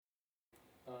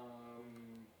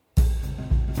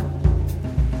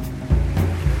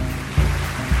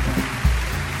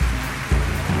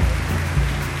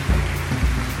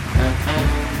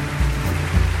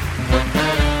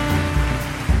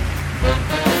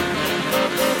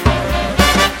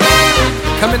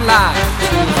Coming live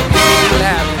from the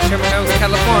lab in Sherman Oaks,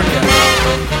 California.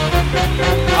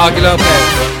 Augie Lopez,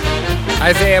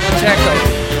 Isaiah Pacheco,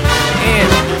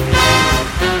 and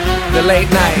the late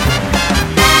night,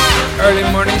 early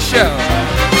morning show.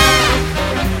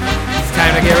 It's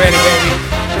time to get ready, baby.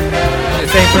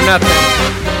 This ain't for nothing.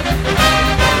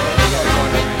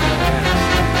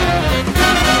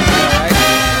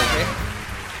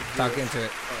 Talk into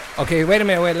it. Okay, wait a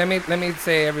minute. Wait, let me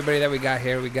say everybody that we got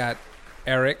here. We got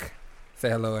Eric. Say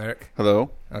hello, Eric. Hello.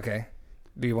 Okay.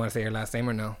 Do you want to say your last name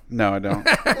or no? No, I don't.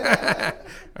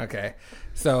 Okay.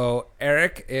 So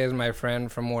Eric is my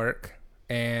friend from work,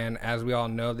 and as we all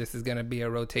know, this is going to be a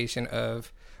rotation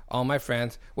of all my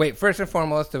friends. Wait, first and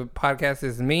foremost, the podcast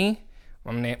is me.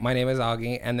 My name is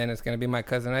Augie, and then it's going to be my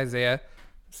cousin Isaiah.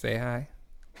 Say hi.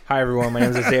 Hi, everyone. My name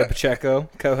is Isaiah Pacheco,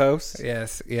 co-host.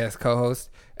 Yes, co-host.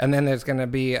 And then there's going to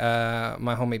be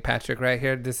my homie Patrick right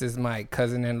here. This is my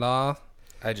cousin-in-law.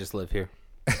 I just live here.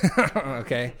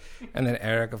 Okay. And then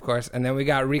Eric, of course. And then we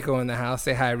got Rico in the house.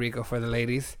 Say hi, Rico, for the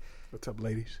ladies. What's up,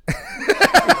 ladies?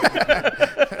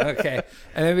 Okay.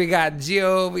 And then we got Gio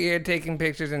over here taking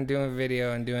pictures and doing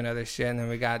video and doing other shit. And then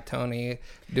we got Tony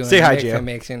doing Say hi, Gio.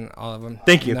 information, all of them.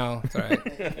 Thank you. No, it's all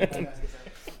right.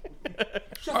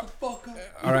 Shut the fuck up.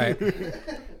 All right.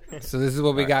 So this is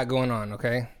what we got going on,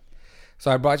 okay? So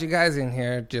I brought you guys in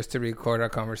here just to record our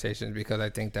conversations because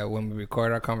I think that when we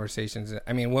record our conversations,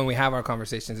 when we have our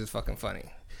conversations, it's fucking funny.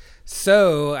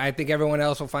 So I think everyone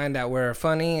else will find that we're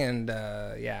funny and,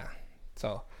 yeah.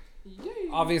 So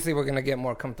obviously we're going to get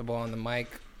more comfortable on the mic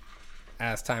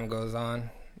as time goes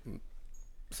on.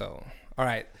 So, all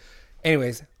right.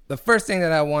 Anyways, the first thing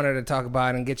that I wanted to talk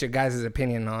about and get your guys'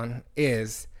 opinion on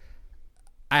is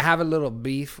I have a little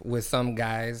beef with some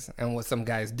guys and what some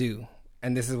guys do.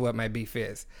 And this is what my beef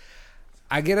is.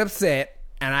 I get upset,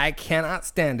 and I cannot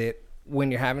stand it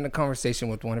when you're having a conversation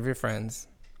with one of your friends,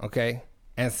 okay?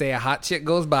 And say a hot chick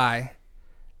goes by,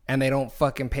 and they don't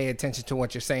fucking pay attention to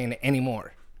what you're saying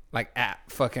anymore. Like, at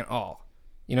fucking all.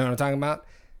 You know what I'm talking about?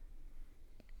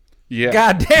 Yeah.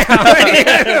 God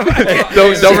damn.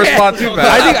 Don't respond too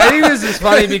bad. I think this is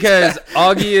funny because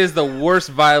Augie is the worst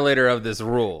violator of this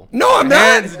rule. No, I'm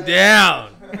not. Hands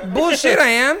down. Bullshit, I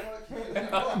am.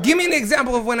 Give me an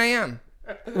example of when I am.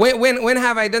 When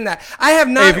have I done that? I have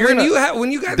not. Hey,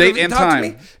 when you guys date have and talked time. to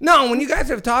me. No, when you guys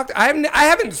have talked, I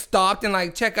haven't stopped and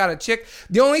like check out a chick.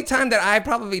 The only time that I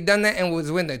probably done that and was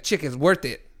when the chick is worth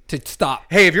it to stop.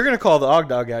 Hey, if you're going to call the Og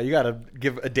Dog out, you got to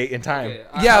give a date and time. Okay,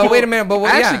 Yeah, wait a minute. But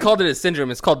I actually called it a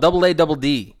syndrome. It's called AA double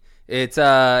D. It's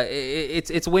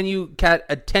when you got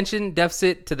attention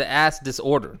deficit to the ass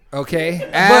disorder. Okay.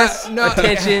 Ass But, no,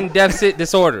 attention deficit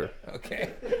disorder.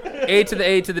 Okay. A to the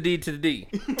A to the D to the D.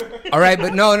 All right,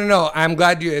 but no. I'm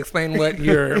glad you explained what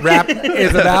your rap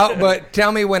is about. But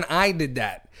tell me when I did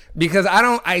that because I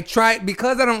don't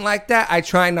like that. I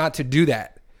try not to do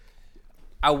that.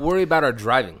 I worry about our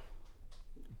driving.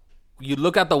 You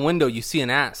look out the window, you see an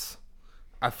ass.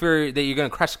 I fear that you're gonna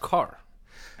crash a car.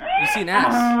 You see an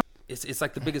ass. It's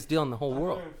like the biggest deal in the whole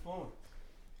world.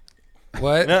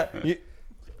 What? No,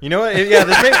 you know what? Yeah,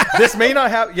 this may not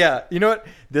happen. Yeah, you know what?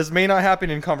 This may not happen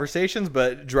in conversations,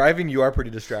 but driving, you are pretty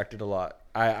distracted a lot.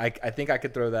 I think I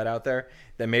could throw that out there.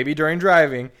 That maybe during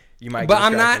driving, you might. But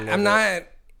get distracted I'm not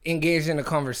engaged in a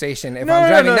conversation if No,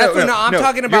 I'm no, driving. no, I'm no.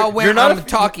 talking about You're when not I'm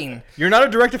talking. You're not a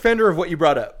direct offender of what you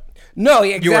brought up. No,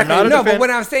 exactly. You are not a no, but defend- what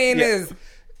I'm saying Yeah. is,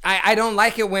 I don't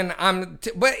like it when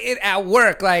but it at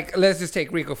work. Like, let's just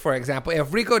take Rico for example.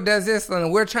 If Rico does this, and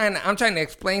I'm trying to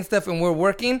explain stuff, and we're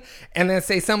working, and then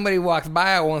say somebody walks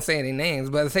by. I won't say any names,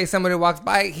 but say somebody walks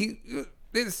by,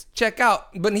 just check out.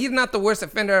 But he's not the worst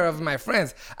offender of my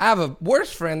friends. I have a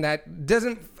worse friend that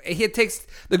doesn't.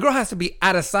 The girl has to be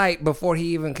out of sight before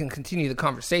he even can continue the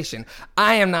conversation.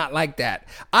 I am not like that.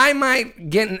 I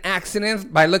might get in accidents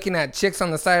by looking at chicks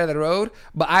on the side of the road,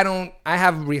 but I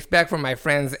have respect for my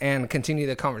friends and continue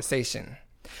the conversation.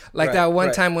 Like Right, that one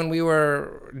right. time when we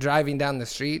were driving down the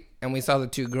street and we saw the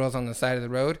two girls on the side of the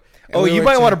road. Oh, you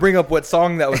might want to bring up what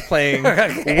song that was playing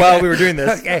while we were doing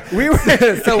this. Okay. We were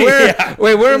So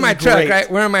we're in my truck, great.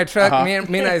 right? We're in my truck. Uh-huh.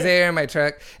 Me and Isaiah are in my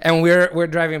truck, and we're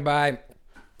driving by,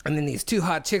 and then these two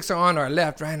hot chicks are on our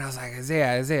left, right? And I was like,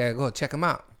 Isaiah, go check them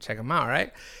out,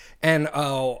 right? And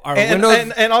our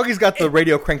windows. And Augie's got the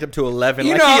radio cranked up to 11.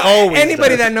 You like know, he always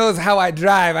anybody does. that knows how I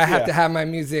drive, I have Yeah. to have my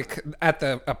music at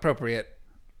the appropriate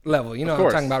level. You know what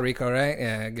I'm talking about, Rico, right?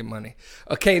 Yeah, get money.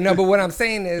 Okay, no, but what I'm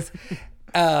saying is,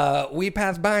 we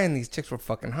passed by and these chicks were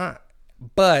fucking hot.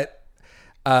 But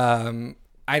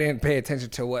I I didn't pay attention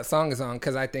to what song is on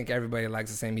because I think everybody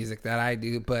likes the same music that I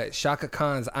do. But Shaka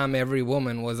Khan's "I'm Every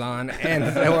Woman" was on, and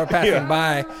they were passing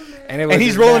by, and it was. And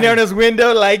he's rolling down his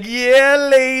window like, "Yeah,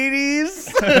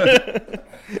 ladies."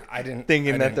 I didn't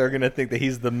thinking that they're gonna think that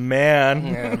he's the man.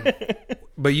 Yeah.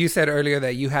 But you said earlier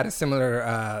that you had a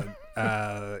similar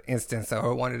instance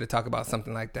or wanted to talk about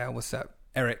something like that. What's up,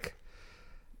 Eric?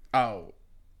 Oh,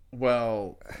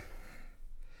 well,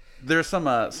 there's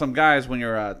some guys when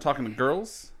you're talking to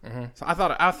girls. Mm-hmm. So I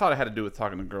thought it had to do with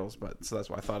talking to girls, but so that's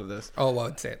why I thought of this. Oh,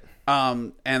 what's it?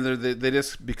 And they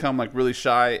just become like really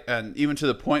shy, and even to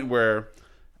the point where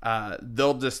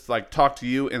they'll just like talk to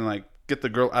you and like get the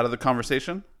girl out of the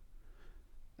conversation.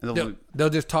 And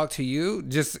they'll just talk to you,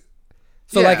 just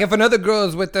so like if another girl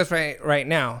is with us right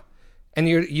now, and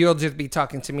you'll just be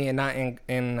talking to me and not in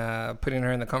putting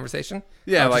her in the conversation.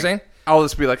 Yeah, like you're saying? I'll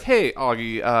just be like, "Hey,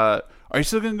 Augie, are you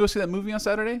still gonna go see that movie on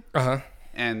Saturday?"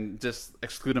 And just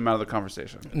exclude him out of the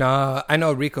conversation. No, I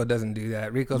know Rico doesn't do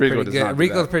that. Rico's pretty good.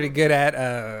 Rico's pretty good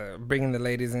at bringing the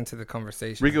ladies into the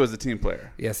conversation. Rico is a team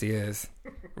player. Yes, he is.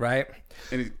 Right?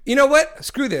 You know what?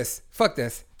 Screw this. Fuck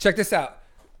this. Check this out.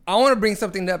 I want to bring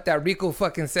something up that Rico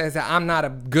fucking says that I'm not a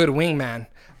good wingman.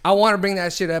 I want to bring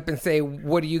that shit up and say,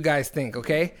 what do you guys think,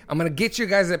 okay? I'm going to get your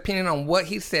guys' opinion on what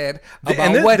he said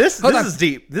about what... This is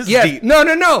deep. This is deep.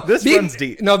 No. This runs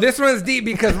deep. No, this runs deep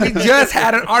because we just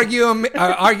had an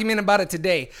argument about it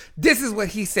today. This is what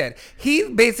he said. He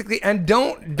basically... And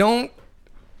don't...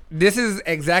 This is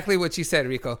exactly what you said,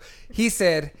 Rico. He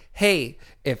said, hey,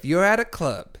 if you're at a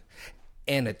club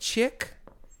and a chick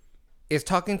is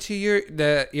talking to your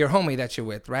homie that you're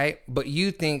with, right? But you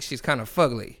think she's kind of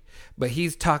fugly. But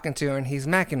he's talking to her and he's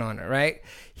macking on her, right?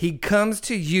 He comes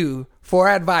to you for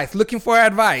advice, looking for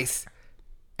advice,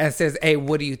 and says, hey,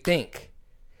 what do you think?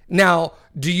 Now,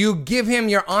 do you give him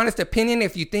your honest opinion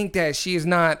if you think that she's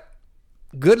not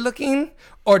good looking?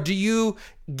 Or do you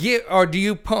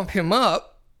pump him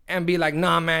up and be like,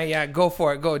 nah, man, yeah, go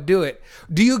for it, go do it?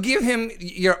 Do you give him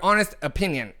your honest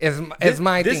opinion? Is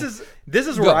my thing. This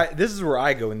is where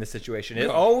I go in this situation. It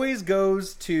always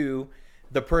goes to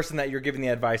the person that you're giving the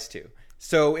advice to.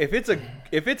 So if it's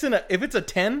a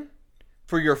 10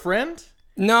 for your friend,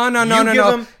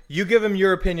 no. You give him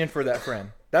your opinion for that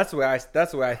friend. That's the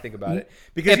way I think about it.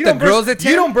 Because if the girl's a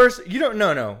 10,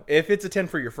 if it's a 10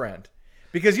 for your friend,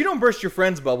 because you don't burst your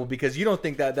friend's bubble because you don't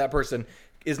think that person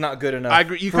is not good enough. I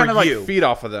agree. You kind of like feed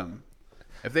off of them.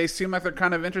 If they seem like they're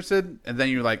kind of interested, and then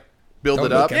you like build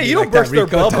it up. Yeah, you don't burst their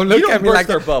bubble. Don't look at me like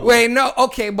their bubble. Wait, no,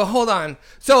 okay, but hold on.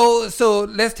 So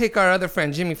let's take our other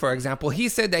friend Jimmy for example. He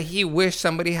said that he wished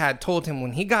somebody had told him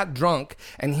when he got drunk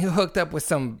and he hooked up with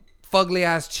some fugly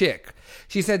ass chick.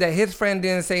 She said that his friend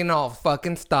didn't say, no,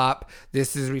 fucking stop.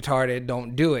 This is retarded.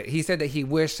 Don't do it. He said that he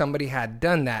wished somebody had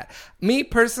done that. Me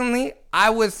personally, I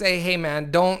would say, hey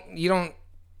man, you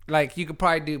could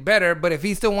probably do better. But if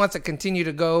he still wants to continue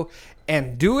to go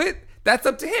and do it, that's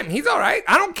up to him. He's all right.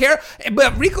 I don't care.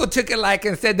 But Rico took it like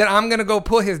and said that I'm gonna go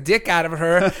pull his dick out of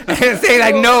her and say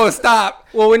like, no, stop.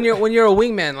 Well, when you're a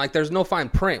wingman, like there's no fine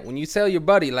print. When you tell your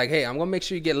buddy like, hey, I'm gonna make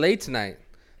sure you get laid tonight,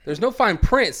 there's no fine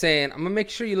print saying I'm gonna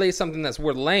make sure you lay something that's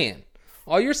worth laying.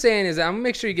 All you're saying is I'm gonna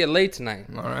make sure you get laid tonight.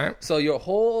 All right. So your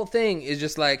whole thing is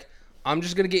just like, I'm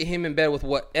just gonna get him in bed with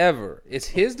whatever. It's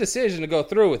his decision to go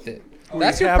through with it.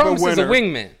 That's your promise as a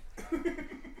wingman.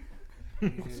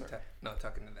 No,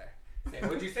 talking to that. Hey,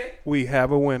 what'd you say? We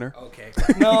have a winner. Okay.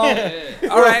 No.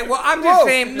 All right. Well, I'm just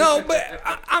saying. No, but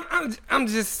I'm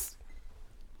just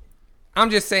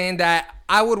saying that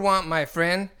I would want my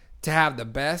friend to have the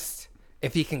best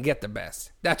if he can get the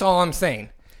best. That's all I'm saying.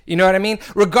 You know what I mean?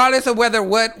 Regardless of whether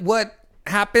what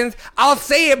happens, I'll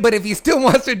say it. But if he still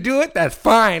wants to do it, that's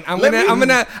fine. I'm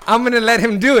gonna let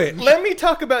him do it. Let me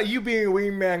talk about you being a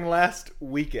wingman last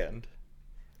weekend.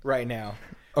 Right now.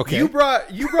 Okay. You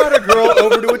brought a girl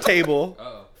over to a table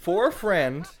for a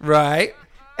friend. Right.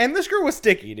 And this girl was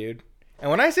sticky, dude.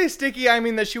 And when I say sticky, I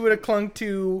mean that she would have clung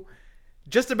to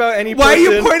just about any person. Why are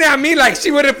you pointing at me like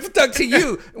she would have stuck to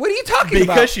you? What are you talking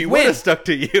about? Because she would have stuck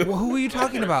to you. Well, who are you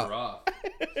talking about?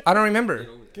 I don't remember.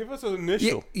 Give us an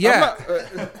initial. Yeah.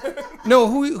 No,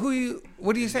 who you,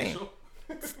 what are you saying?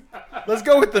 Let's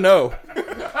go with the no.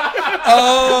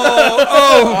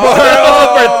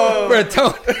 For a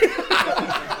tone.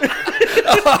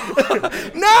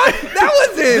 No, that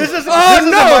wasn't. This is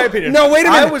my opinion. No, wait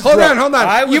a minute. Hold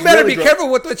on. You better really be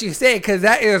careful with what you say because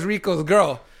that is Rico's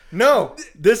girl. No,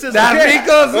 this is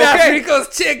That's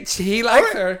Rico's chick. He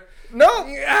likes her. No.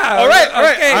 Yeah. All right.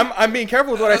 Okay. I'm being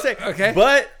careful with what I say. Okay.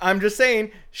 But I'm just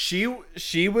saying she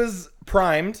was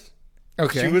primed.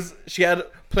 Okay. She had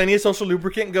plenty of social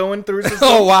lubricant going through his system.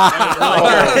 Oh wow!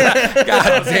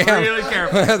 God damn! Really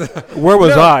careful. Where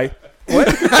was I?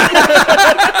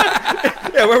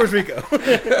 Yeah, where was Rico?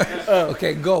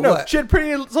 Okay, go. No, What? she had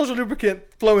plenty of social lubricant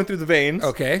flowing through the veins.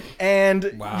 Okay.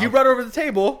 And Wow. you brought her over to the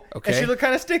table, Okay. and she looked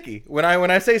kind of sticky. When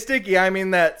I say sticky, I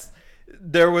mean that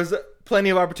there was plenty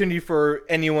of opportunity for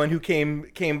anyone who came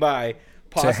by,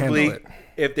 possibly handle it.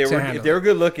 if they To were handle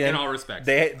good looking. In all respects.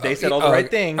 they said all the right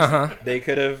things. uh-huh. They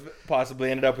could have possibly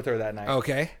ended up with her that night.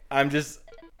 Okay. I'm just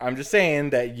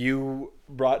saying that you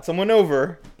brought someone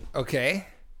over. Okay.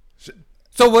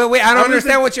 So wait, I don't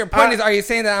understand what your point is. Are you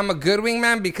saying that I'm a good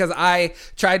wingman because I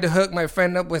tried to hook my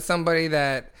friend up with somebody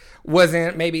that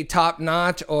wasn't maybe top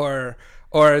notch or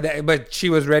that, but she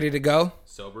was ready to go?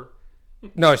 Sober.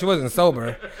 No, she wasn't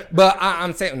sober. But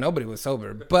I'm saying nobody was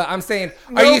sober. But I'm saying,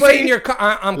 are you Nobody- saying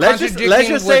I'm Let's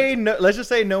contradicting? let's just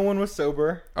say no one was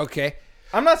sober. Okay.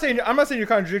 I'm not saying you're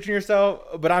contradicting yourself,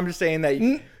 but I'm just saying that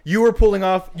you were pulling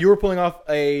off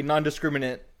a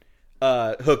non-discriminate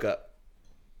hookup.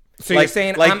 So Like- you're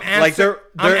saying like- I'm like they're-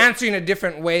 answering a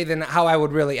different way than how I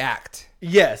would really act.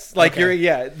 Yes, like Okay.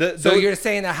 So you're you're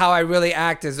saying that how I really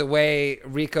act is the way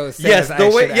Rico says yes I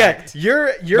the way should yeah act. you're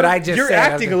But I just you're said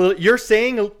acting I'm- a little you're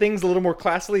saying things a little more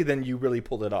classily than you really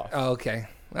pulled it off. Oh, okay.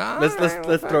 Let's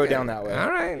throw it down that way.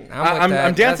 All right.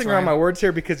 I'm dancing around my words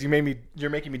here because you're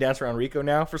making me dance around Rico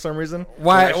now for some reason. Why-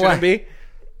 When I shouldn't why? be?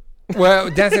 Well,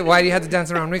 dancing. Why do you have to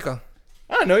dance around Rico?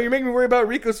 I don't know. You're making me worry about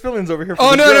Rico's feelings over here. For Oh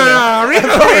this no girl no now. no!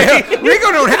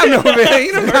 Rico don't have no man.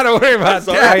 You don't gotta worry about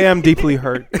I that. am deeply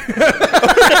hurt.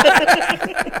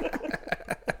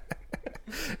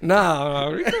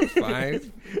 No, Rico's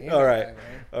fine. He's All right, fine,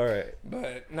 man. all right.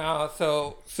 But no,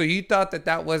 so you thought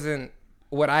that wasn't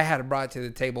what I had brought to the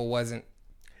table wasn't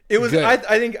It was. Good. I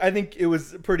think it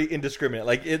was pretty indiscriminate.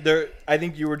 Like I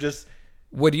think you were just.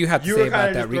 What do you have to You say were about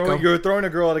kind that, of Rico? you were throwing a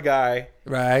girl at a guy.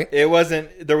 Right? It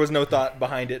wasn't. There was no thought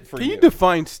behind it for Can you. you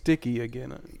define sticky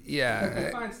again?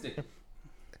 Yeah. Fine stick.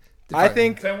 I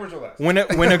think 10 words or less. when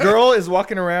a girl is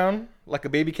walking around like a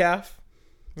baby calf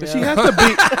Does she have to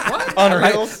be? on her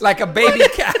heels, Like a baby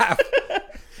calf.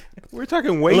 We're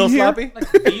talking a weight little here. sloppy.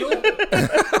 Like veal?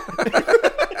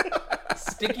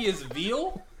 Sticky as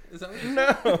veal? Is that what you're saying?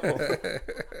 No.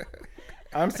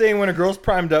 I'm saying when a girl's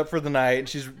primed up for the night and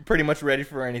she's pretty much ready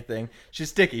for anything, she's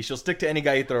sticky. She'll stick to any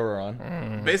guy you throw her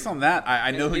on. Based on that,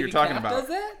 I know who you're Baby talking calf about. Does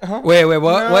that? Wait, what?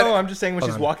 No, What? I'm just saying when Hold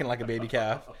she's on. walking like a baby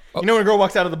calf. You know when a girl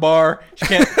walks out of the bar,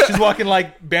 she's walking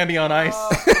like Bambi on ice.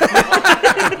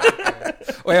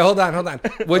 Wait, hold on.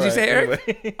 What'd you say, Eric?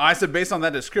 Anyway. I said based on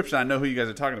that description, I know who you guys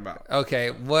are talking about. Okay,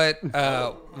 what?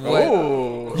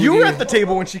 Oh. You were at the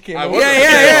table when she came I over. was.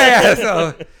 Yeah.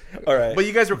 So, All right. But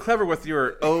you guys were clever with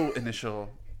your O initial.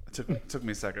 It took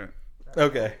me a second.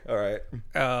 Okay. All right.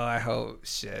 oh, I hope.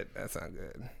 Shit, that's not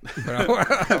good. All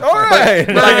right.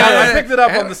 But I picked it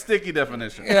up on the sticky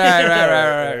definition.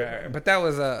 Right. But that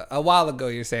was a while ago.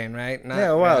 You're saying, right? Not, Yeah,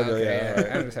 a while ago, okay,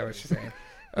 yeah. I understand what you're saying.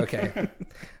 Okay.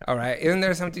 All right. Isn't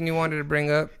there something you wanted to bring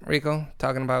up, Rico?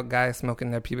 Talking about guys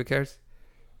smoking their pubic hairs.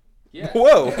 Yeah.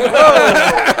 Whoa.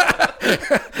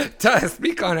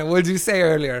 Speak on it. What did you say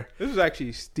earlier? This is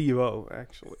actually Steve-O,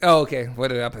 actually. Oh, okay. What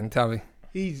did up and tell me?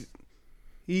 He's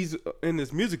in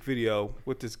this music video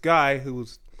with this guy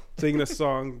who's singing a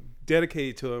song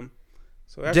dedicated to him.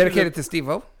 So after Dedicated to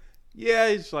Steve-O? yeah,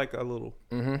 it's like a little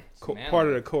part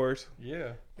of the chorus.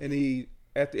 Yeah. And he,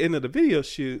 at the end of the video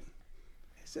shoot,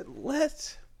 he said,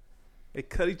 they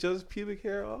cut each other's pubic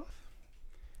hair off,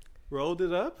 rolled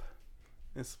it up,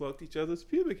 and smoked each other's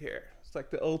pubic hair. It's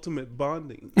like the ultimate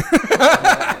bonding.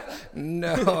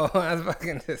 No, that's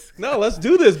fucking this. No, let's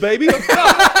do this, baby. Let's go.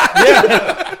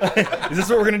 Is this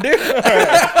what we're gonna do? All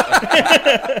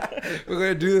right. We're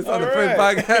gonna do this on the All first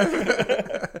right.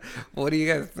 podcast. What do you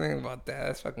guys think about that?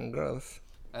 That's fucking gross.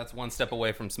 That's one step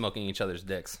away from smoking each other's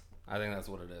dicks. I think that's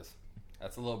what it is.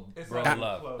 That's a little bro like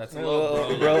love. That's a Bro,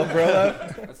 little bro bro, love.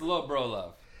 love. That's a little bro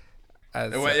love.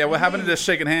 Yeah, what happened to just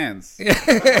shaking hands? Or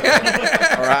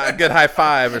a good high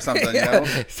five or something, you know?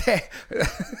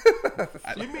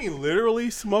 You mean literally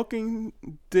smoking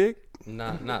dick?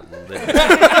 Not literally.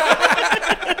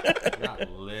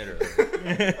 Not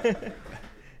literally.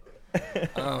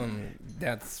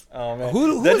 That's Oh man,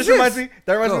 Who that is just reminds this? me.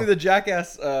 That reminds Go. me of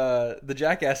the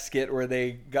Jackass skit where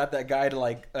they got that guy to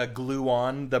like glue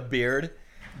on the beard,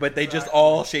 but they just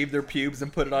all shaved their pubes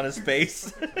and put it on his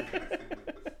face.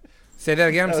 say that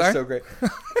again. I'm That was sorry. so great.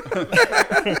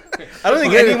 I don't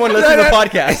think anyone listening to the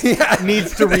podcast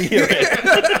needs to rehear it.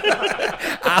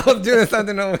 I was doing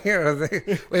something over here. I was like,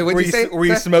 wait, what'd you say? Were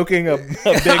you smoking a big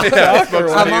cock? Or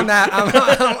what? I'm on that.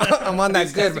 I'm on that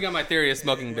You good. got my theory of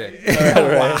smoking big.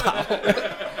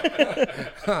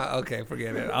 Okay,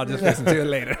 forget it. I'll just listen to it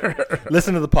later.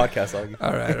 Listen to the podcast, Augie.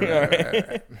 All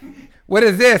right. What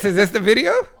is this? Is this the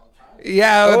video?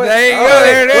 Yeah, Oh, wait. there you Oh, go.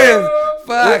 wait. There it is.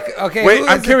 Fuck. Okay. Wait, who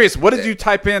I'm is curious. What did you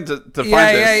type in to find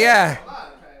Yeah, this? yeah.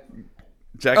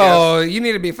 Jackass. Oh, you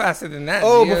need to be faster than that.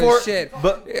 Oh, dude. before shit.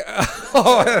 but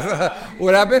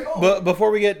What happened?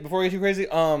 before we get too crazy,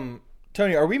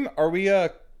 Tony, are we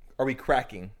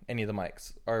cracking any of the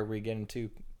mics? Are we getting too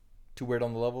weird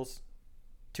on the levels?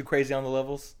 Too crazy on the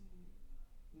levels?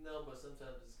 No, but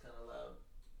sometimes it's kind of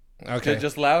loud. Okay.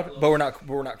 Just loud, but we're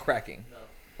not cracking. No.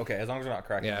 Okay, as long as we're not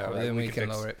cracking. Yeah, all right, then we can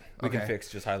fix, lower it. We can Okay. fix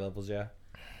just high levels. Yeah.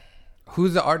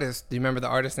 Who's the artist? Do you remember the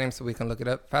artist name so we can look it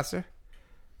up faster?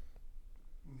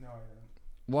 No, I don't.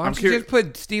 Why I'm don't you just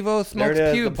put Steve-O There smokes it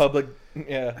is. pubes? The public.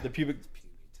 Yeah, the pubic.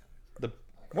 The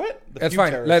what? The That's pube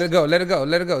fine. terrorist. Let it go. Let it go.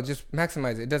 Let it go. Just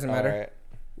maximize it. It doesn't matter. All right.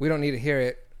 We don't need to hear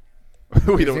it.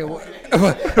 we don't. We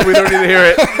don't need to hear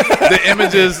it. The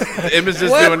images What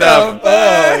do the enough. fuck?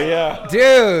 Oh yeah.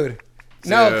 Dude.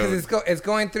 No, Dude. because it's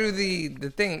going through the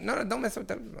thing. No, don't mess with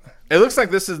that. It looks like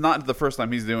this is not the first time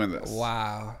he's doing this.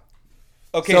 Wow.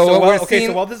 Okay, So so, what while, we're okay, seeing-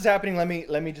 so while this is happening, let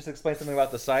me just explain something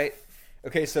about the site.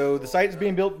 Okay, so the site is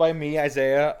being built by me,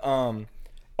 Isaiah.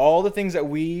 All the things that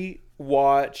we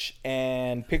watch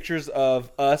and pictures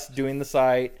of us doing the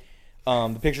site,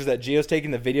 the pictures that Gio's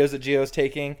taking, the videos that Gio's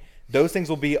taking, those things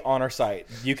will be on our site.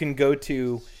 You can go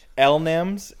to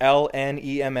lnems,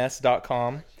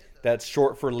 LNEMS.com. That's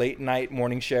short for late night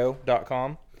morning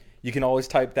show.com. You can always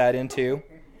type that in too.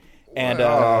 And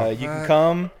you can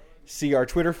come see our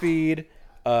Twitter feed,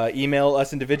 email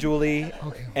us individually,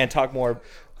 and talk more.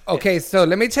 Okay, so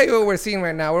let me tell you what we're seeing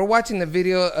right now. We're watching the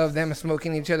video of them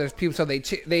smoking each other's pubes. So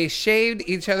they shaved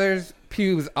each other's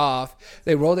pubes off.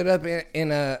 They rolled it up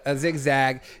in a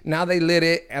zigzag. Now they lit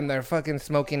it and they're fucking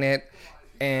smoking it.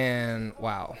 And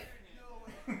wow.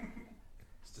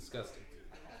 It's disgusting.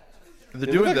 They're It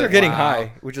looks doing like the, they're getting Wow.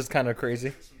 high, which is kind of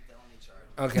crazy.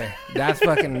 Okay, that's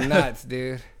fucking nuts,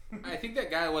 dude. I think that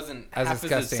guy wasn't That's half as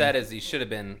disgusting. upset as he should have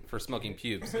been for smoking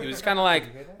pubes. He was kind of like,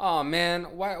 "Oh man,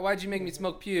 why'd you make me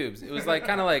smoke pubes?" It was like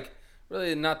kind of like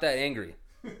really not that angry.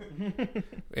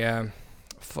 Yeah.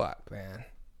 Fuck, man.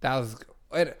 That was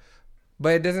it.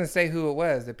 But it doesn't say who it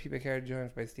was. The pubic hair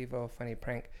joints by Steve-O, funny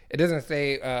prank. It doesn't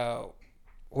say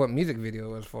what music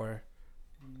video it was for.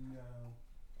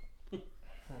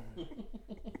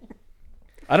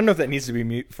 I don't know if that needs to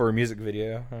be for a music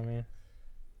video. I mean,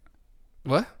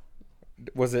 What?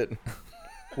 was it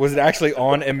actually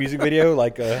on a music video,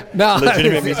 like a No,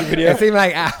 legitimate music video? It seemed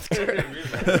like after.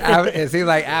 It seemed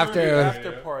like after.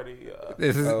 After party.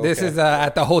 This is Oh, this okay. is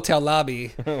at the hotel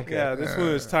lobby. Okay. Yeah, this one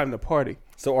is time to party.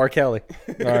 So R. Kelly.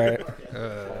 All right.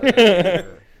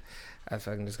 That's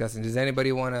fucking disgusting. Does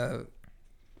anybody want to?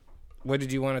 What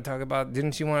did you want to talk about?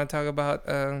 Didn't you want to talk about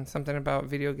something about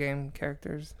video game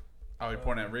characters? Oh, you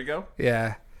pointing at Rico?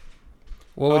 Yeah.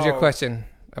 What was your Oh. question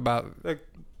about?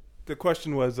 The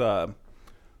question was,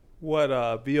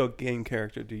 what video game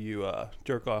character do you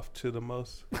jerk off to the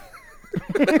most?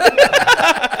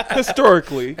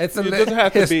 Historically, It's a it li- doesn't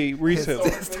have to his- be recent.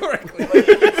 Historically.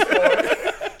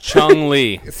 Chung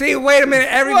Li. See, wait a minute.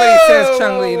 Everybody says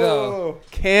Chung-Li though.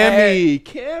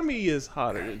 Cammy is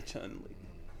hotter than Chun Li.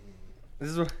 This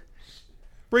is what,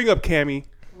 Bring up Cammy.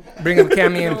 Bring up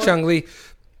Cammy and Chung-Li.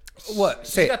 What?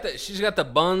 Say it. She's got the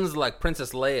buns like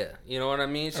Princess Leia. You know what I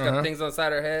mean? She's got things on the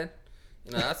side of her head.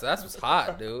 You know, that's what's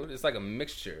hot, dude. It's like a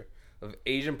mixture of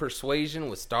Asian persuasion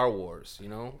with Star Wars. You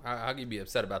know, how could you be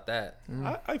upset about that?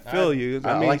 I feel you.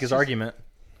 I mean, like his she's- argument.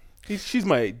 She's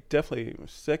my definitely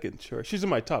second choice. She's in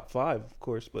my top 5, of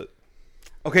course, but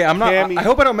Okay, I'm not. Cammy. I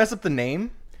hope I don't mess up the name,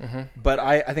 but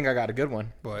I think I got a good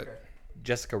one. What?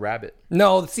 Jessica Rabbit.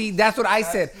 No, see, that's what I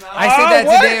said. I said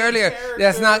that today earlier.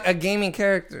 That's not a gaming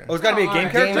character. Oh, it's got to be a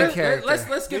game Gaming character. character.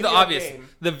 Let's give the Video obvious, game.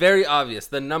 the very obvious,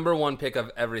 the number one pick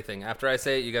of everything. After I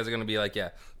say it, you guys are gonna be like, yeah,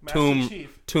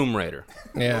 Chief. Tomb Raider.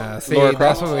 Yeah, see, Laura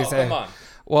that's Croft? what we said. Come on.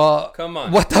 Well, Come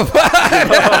on. What the fuck?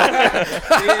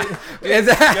 Is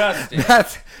Disgusting.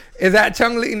 is that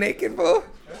Chung-Li naked, fool?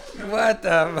 What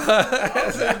the fuck?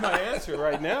 that's my answer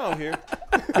right now here.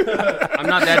 I'm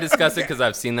not that disgusted because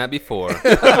I've seen that before.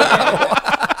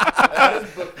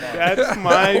 That's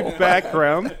my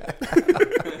background.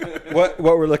 What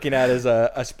we're looking at is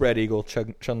a spread eagle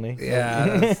Chun-Li.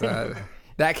 Yeah, that's,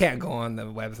 that can't go on the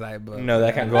website, but No,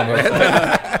 that can't go on the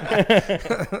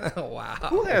website. wow.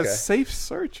 Who has Okay. safe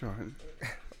search on?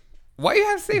 Why you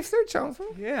have safe search on?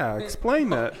 Fool? Yeah, explain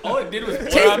that. All it did was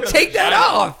Take that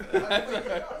off.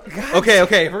 Okay.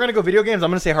 If we're gonna go video games, I'm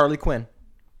gonna say Harley Quinn.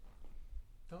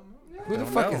 Who the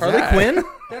fuck is Harley that? Quinn?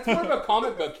 That's more of a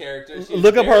comic book character. She's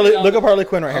Look up Harley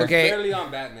Quinn right here. Okay. Barely on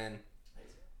Batman.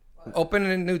 Open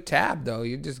a new tab though.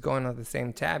 You're just going on the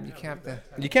same tab. You can't have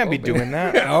to. You can't be doing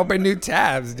that. Open new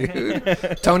tabs, dude.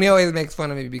 Tony always makes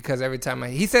fun of me because every time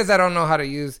he says I don't know how to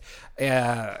use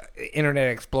Internet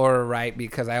Explorer right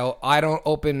because I don't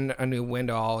open a new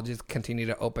window. I'll just continue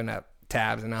to open up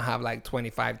tabs and I'll have like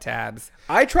 25 tabs.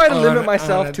 I try to limit on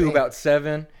myself a to thing. about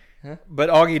 7,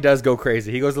 but Augie does go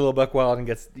crazy. He goes a little buck wild and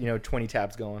gets 20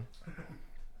 tabs going.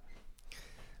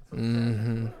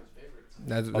 Mm-hmm.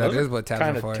 That Those is what tabs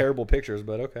kind are of for. terrible pictures,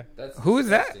 but okay. That's Who is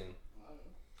that? disgusting.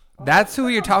 That's who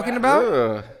you're talking about.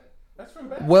 Ugh. That's from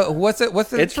Batman. What's it? What's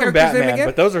the It's from character's name Batman, again?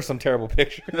 but those are some terrible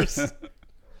pictures.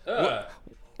 Ugh.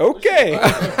 Okay.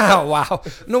 Oh, wow.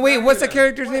 No, wait. What's the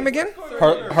character's name again?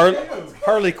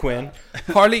 Harley Quinn.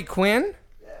 Harley Quinn.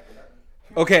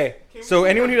 Okay, so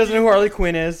anyone who doesn't know who Harley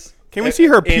Quinn is, Can we see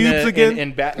her pubes again?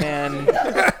 In Batman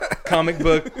comic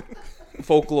book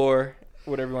folklore,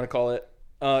 whatever you want to call it,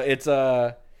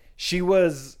 she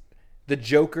was the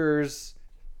Joker's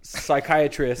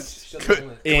psychiatrist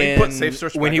Can we put safe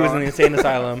search when back he was on? in the insane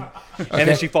asylum, and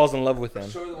then she falls in love with him.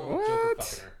 Show her the one with Joker What?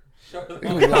 fucking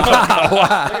her. Show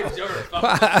her the one with Joker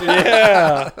fucking her.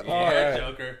 Yeah. Yeah,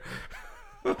 Joker.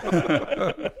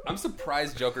 I'm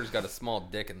surprised Joker's got a small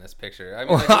dick in this picture. I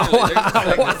mean, like, literally, there's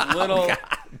just, like, this little.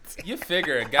 You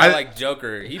figure a guy like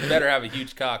Joker, he better have a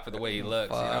huge cock for the way he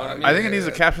looks. You know what I mean? I think it needs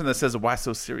a caption that says, "Why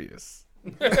so serious?"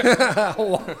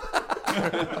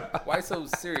 Why so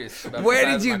serious? About Where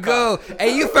the size did you of my go? cock?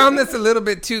 Hey, you found this a little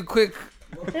bit too quick.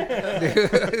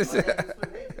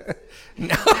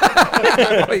 No,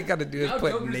 all you gotta do is Now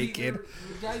put Joker's naked.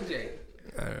 eating JJ.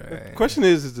 All right. Question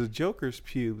is the Joker's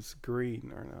pubes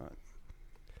green or not?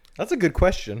 That's a good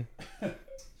question.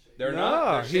 They're No,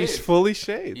 not. They're he's shaved. fully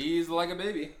shaved. He's like a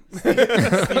baby. Joker,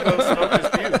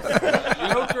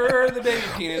 the baby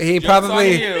penis. He Joke's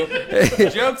probably- on you.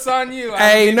 Joke's on you. I'm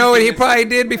Hey, a you know what baby he penis. probably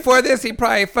did before this? He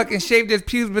probably fucking shaved his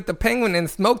pubes with the penguin and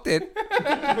smoked it.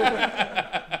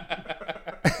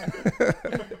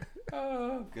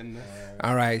 Oh goodness.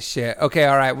 All right, shit. Okay,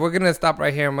 all right. We're gonna stop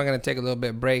right here and we're gonna take a little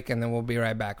bit break and then we'll be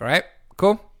right back. All right?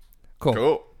 Cool.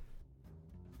 Cool.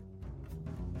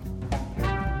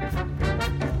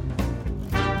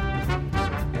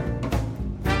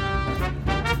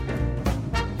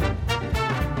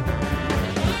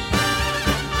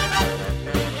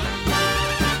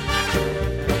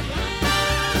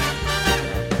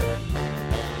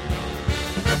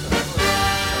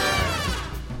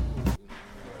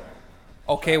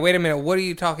 Okay, wait a minute. What are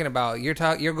you talking about? You're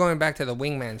going back to the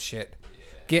wingman shit.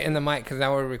 Get in the mic because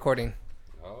now we're recording.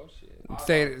 Oh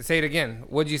shit. Say it again.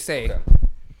 What'd you say? Okay.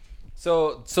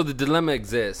 So the dilemma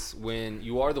exists when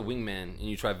you are the wingman and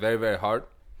you try very, very hard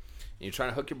and you're trying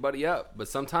to hook your buddy up, but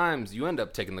sometimes you end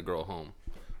up taking the girl home.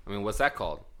 I mean, what's that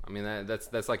called? I mean,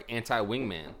 that's like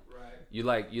anti-wingman. Right. You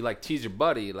like tease your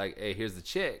buddy, like, hey, here's the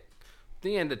chick.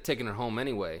 Then you end up taking her home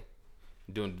anyway,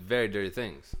 doing very dirty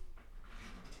things.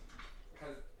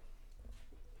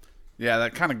 Yeah,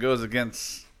 that kind of goes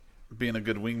against being a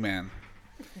good wingman.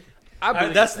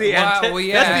 That's the Wow, well,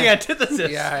 yeah. that's the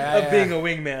antithesis Yeah, of being a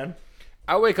wingman.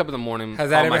 I wake up in the morning. Has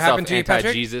that call ever myself happened to you,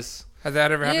 Patrick? Jesus. Has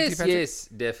that ever happened to you, Yes, Patrick? yes,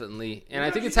 definitely. And I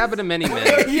think it's happened to many men.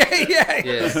 yeah.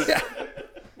 Yes.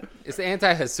 It's the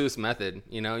anti-Jesus method.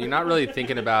 You know, you're not really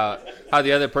thinking about how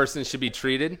the other person should be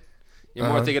treated. You're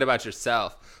more thinking about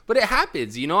yourself. But it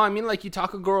happens, you know? I mean, like, you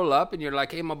talk a girl up and you're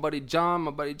like, hey, my buddy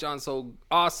John's so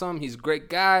awesome. He's a great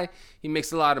guy. He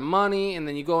makes a lot of money. And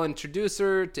then you go introduce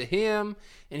her to him.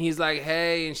 And he's like,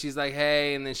 hey. And she's like,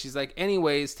 hey. And then she's like,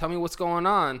 anyways, tell me what's going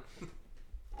on.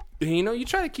 And, you know, you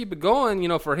try to keep it going, you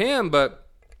know, for him. But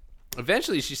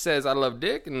eventually she says, I love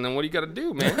dick. And then what do you got to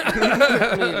do, man?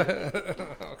 I mean,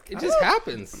 it just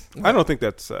happens. I don't think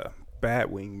that's a bad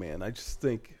wingman. I just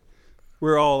think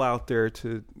we're all out there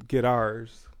to get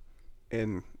ours.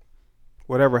 And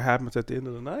whatever happens at the end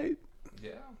of the night,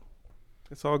 Yeah.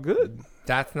 it's all good.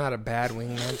 That's not a bad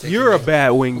wingman. You're a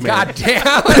bad wingman. God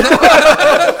damn.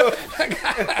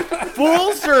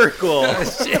 Full circle.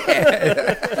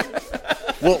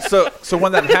 Well, so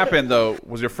when that happened though,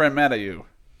 was your friend mad at you?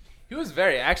 He was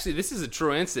actually, this is a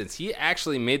true instance. He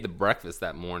actually made the breakfast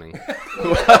that morning.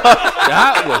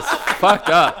 That was fucked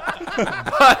up.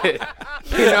 But,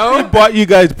 you know. He bought you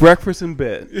guys breakfast in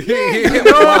bed.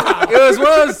 It was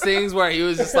one of those things where he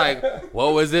was just like,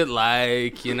 what was it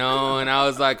like? You know? And I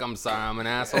was like, I'm sorry, I'm an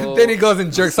asshole. Then he goes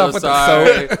and jerks off with the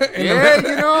soap. Yeah,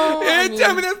 you know.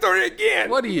 Tell me that story again.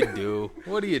 What do you do?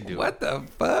 What the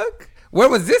fuck? Where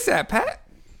was this at, Pat?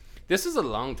 This was a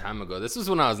long time ago. This was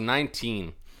when I was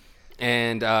 19.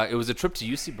 And it was a trip to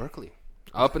UC Berkeley,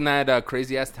 up in that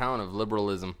crazy-ass town of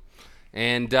liberalism.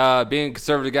 And being a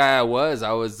conservative guy I was, you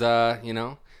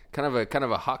know, kind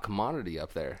of a hot commodity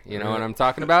up there. You know what I'm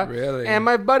talking about? Really? And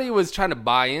my buddy was trying to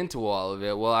buy into all of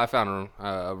it. Well, I found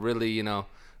a really, you know,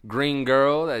 green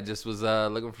girl that just was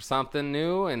looking for something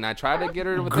new, and I tried to get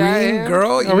her with that. Green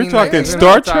girl? Are we talking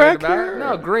Star Trek?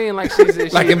 No, green, like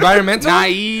she's like environmental,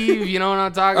 naive. You know what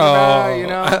I'm talking about? You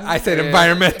know, I said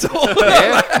environmental.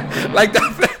 Yeah. like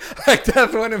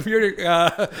that's one of your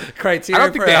criteria. I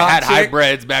don't think they had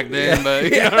hybrids back then, but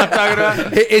you know what I'm talking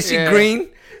about. Is she green?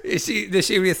 Does she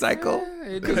recycle?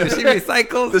 Does she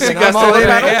recycle? Does she got solar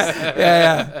panels?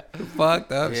 Yeah.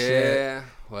 Fucked up shit. Yeah.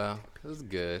 Well, it was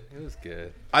good.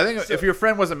 I think if your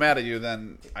friend wasn't mad at you,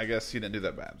 then I guess he didn't do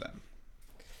that bad then.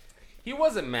 He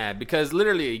wasn't mad because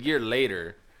literally a year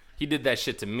later, he did that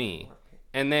shit to me.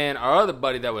 And then our other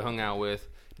buddy that we hung out with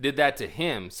did that to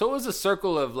him. So it was a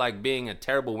circle of like being a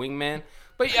terrible wingman.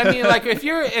 But I mean, like if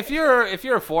you're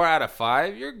a 4 out of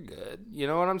 5, you're good. You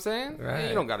know what I'm saying? Right.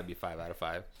 You don't got to be 5 out of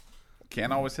 5.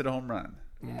 Can't always hit a home run.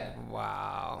 Yeah.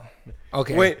 Wow.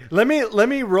 Okay. Wait, let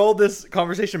me roll this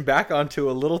conversation back onto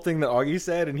a little thing that Augie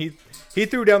said, and he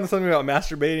threw down something about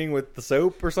masturbating with the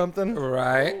soap or something.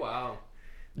 Right. Oh, wow.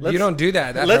 You don't do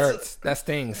that. That hurts. That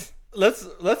stings. Let's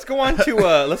go on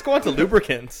to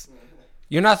lubricants.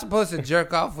 You're not supposed to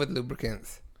jerk off with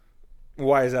lubricants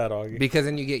Why is that, Augie? because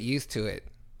then you get used to it.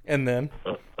 And then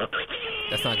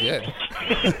That's not good.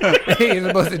 You're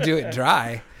supposed to do it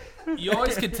dry. You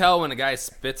always could tell when a guy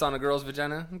spits on a girl's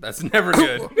vagina. That's never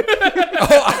good.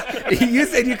 You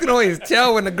said you can always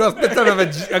tell when the girl spits on a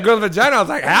girl's vagina. I was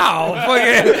like, how?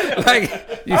 Fucking,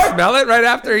 like, you smell it right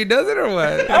after he does it or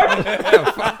what?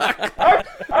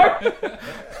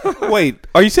 Wait,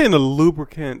 are you saying the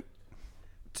lubricant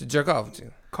To jerk off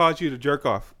to. caused you to jerk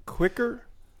off quicker?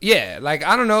 Yeah, like,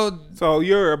 I don't know. So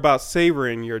you're about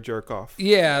savoring your jerk off.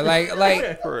 Yeah, like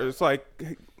Or it's like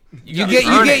you get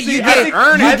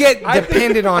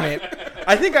dependent on it.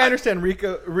 I think I understand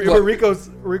where Rico's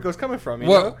coming from. You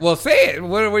know? Well, say it.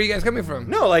 Where are you guys coming from?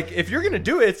 No, like if you're gonna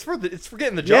do it, it's for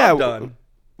getting the job done.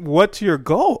 What's your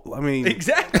goal? I mean,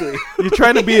 Exactly. you're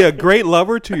trying to be a great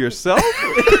lover to yourself?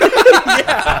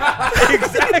 Yeah,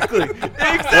 exactly,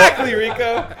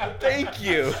 Rico. Thank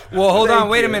you. Well, hold on.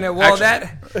 Wait a you. minute. Well,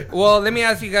 let me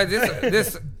ask you guys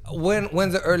this.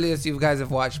 When's the earliest you guys have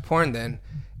watched porn then?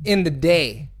 In the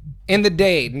day,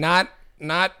 not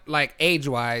like age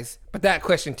wise, but that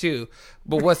question too.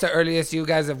 But what's the earliest you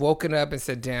guys have woken up and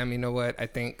said, "Damn, you know what? I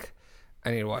think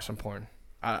I need to watch some porn."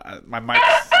 My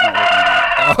mic's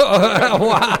not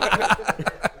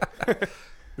working.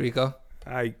 Rico.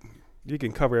 You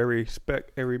can cover every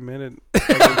minute.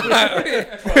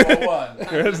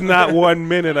 There's not 1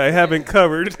 minute I haven't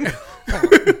covered.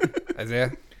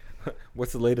 Isaiah.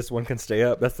 What's the latest one can stay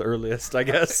up? That's the earliest, I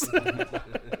guess.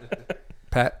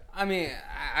 Pat. I mean,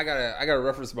 I gotta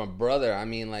reference my brother. I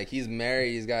mean, like, he's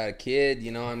married, he's got a kid.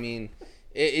 You know, I mean,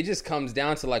 it just comes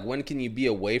down to like, when can you be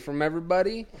away from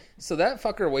everybody? So that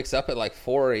fucker wakes up at like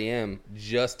 4 a.m.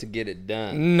 just to get it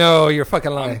done. No, you're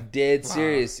fucking lying. I'm dead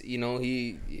serious. You know,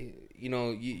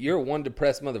 you're one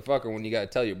depressed motherfucker when you gotta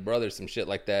tell your brother some shit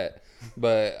like that.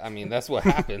 But I mean, that's what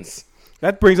happens.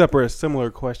 That brings up a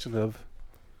similar question of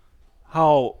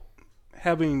how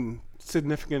having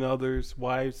significant others,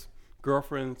 wives,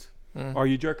 girlfriends, are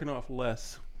you jerking off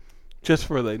less just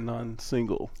for the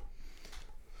non-single?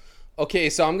 Okay,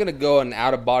 so I'm gonna go an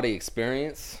out-of-body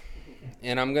experience,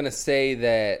 and I'm gonna say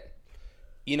that,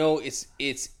 you know,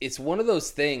 it's one of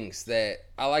those things that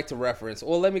I like to reference.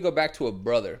 Well, let me go back to a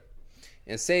brother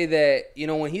and say that, you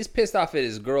know, when he's pissed off at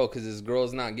his girl because his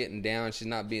girl's not getting down, she's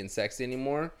not being sexy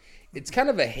anymore, it's kind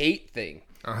of a hate thing.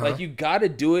 Like, you got to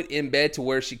do it in bed to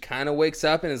where she kind of wakes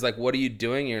up and is like, what are you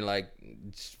doing? And you're like,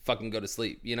 just fucking go to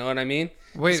sleep. You know what I mean?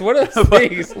 Wait. It's one of those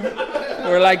things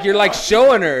where, like, you're like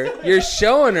showing her,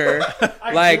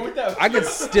 like, I could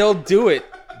still do it,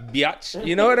 biatch.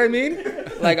 You know what I mean?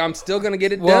 Like, I'm still going to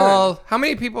get it done. Well, how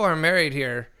many people are married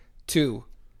here? 2.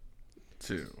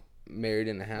 Married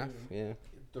and a half, yeah.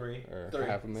 3. Or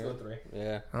half a married. So 3.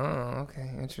 Yeah. Oh,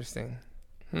 okay. Interesting.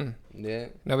 Yeah.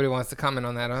 Nobody wants to comment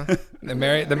on that, huh? The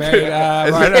married. Cricket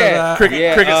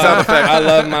sound effect. I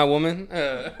love my woman.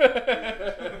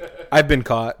 I've been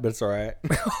caught, but it's all right.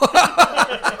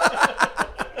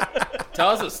 Tell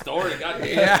us a story. God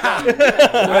damn. Yeah.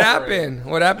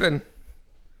 What happened?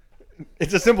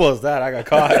 It's as simple as that. I got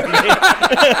caught.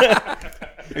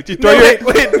 Did you throw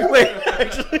your Wait.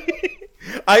 Actually,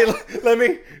 let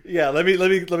me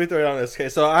throw it on this. Okay,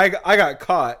 so I got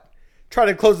caught. Tried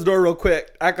to close the door real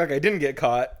quick. Act like I didn't get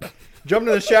caught. Jumped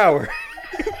in the shower.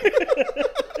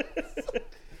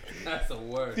 That's the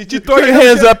worst. Did you throw your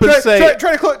hands up and say?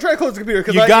 Try to close the computer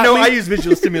because You got me? I use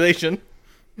visual stimulation.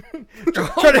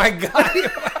 Oh my god, you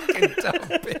fucking dumb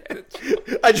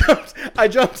bitch. I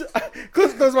jumped.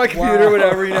 Close my computer, Wow.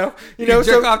 whatever. You You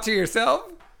jerk off to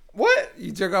yourself? What?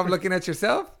 You jerk off looking at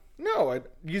yourself? No, I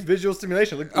use visual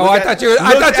stimulation. I thought you were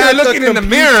looking in the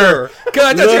mirror. Because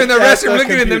I thought you were in the restroom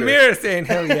looking in the mirror saying,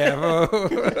 hell yeah, bro.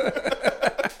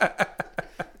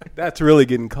 That's really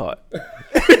getting caught.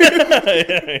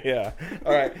 Yeah.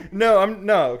 All right. No.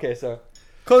 Okay. So,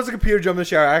 close the computer, jump in the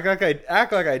shower, act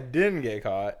like I didn't get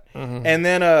caught, and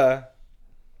then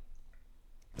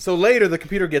so later the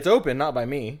computer gets open, not by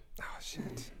me. Oh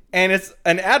shit. And it's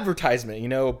an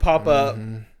advertisement, pop up,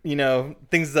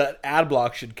 things that ad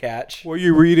block should catch. Were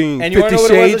you reading And you want to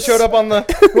 50 know what it was Shades? that showed up on the?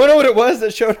 You want to know what it was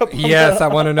that showed up? Yes, I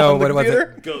want to know on the what was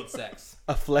computer? it. Goat sex.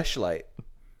 A fleshlight.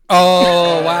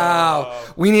 Oh wow,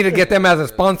 we need to get them as a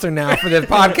sponsor now for this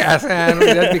podcast, man.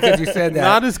 That's because you said that.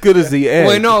 Not as good as the egg.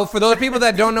 Wait, no. For those people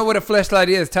that don't know what a fleshlight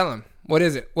is, tell them what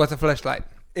is it. What's a fleshlight?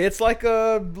 It's like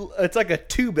a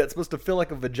tube that's supposed to feel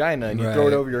like a vagina, and you throw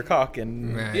it Right. over your cock,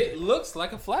 and Right. It looks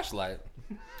like a flashlight.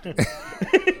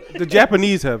 The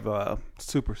Japanese have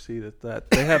superseded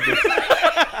that. They have this.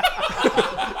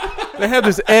 They have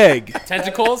this egg.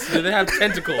 Tentacles? Do they have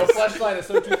tentacles? Flashlight is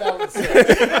so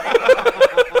 2006.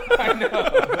 I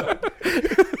know.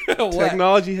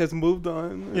 Technology has moved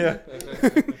on. yeah.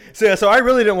 So I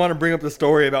really didn't want to bring up the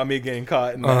story about me getting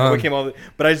caught, and what came all.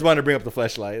 But I just wanted to bring up the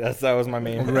fleshlight. That was my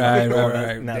main Right. in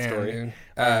that Damn, story. dude.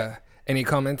 Any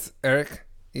comments, Eric?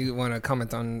 You want to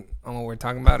comment on what we're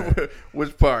talking about? Or?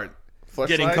 Which part?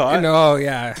 Getting Fleshlight? caught. No,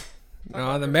 yeah.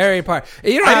 No, the married part.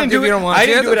 You don't have to if you don't want to. I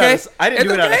didn't do it. It's okay. I didn't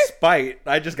do it out of okay. spite.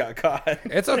 I just got caught.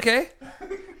 It's okay.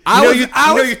 You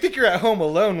think you're at home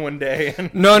alone one day.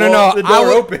 And, No. The door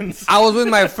opens. I was with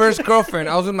my first girlfriend.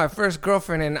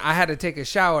 And I had to take a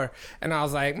shower. And I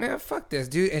was like, man, fuck this,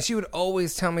 dude. And she would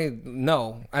always tell me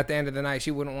no at the end of the night.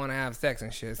 She wouldn't want to have sex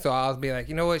and shit. So I was be like,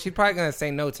 you know what? She's probably going to say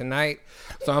no tonight.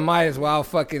 So I might as well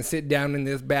fucking sit down in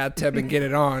this bathtub and get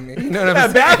it on. You know what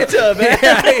I'm saying? Bathtub, man.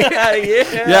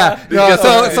 Yeah. you No, get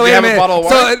so some- so did you wait a have a minute. bottle of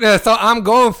wine? So I'm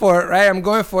going for it, right? I'm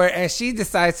going for it, and she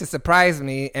decides to surprise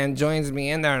me and joins me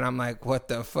in there, and I'm like, what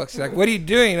the fuck? She's like, what are you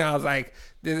doing? And I was like,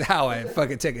 this is how I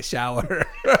fucking take a shower.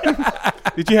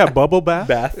 Did you have bubble bath?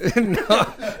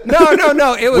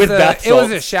 No. It was With bath it was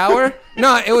a salts. shower.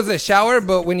 No, it was a shower.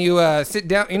 But when you sit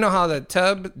down, you know how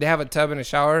they have a tub and a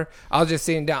shower. I was just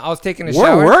sitting down. I was taking a Where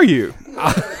shower. were you?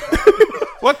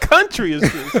 What country is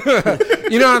this?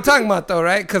 You know what I'm talking about, though,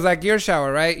 right? Because like your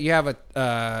shower, right? You have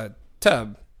a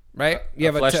tub, right? You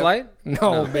have a fleshlight?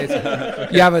 No,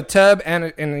 basically, you have a tub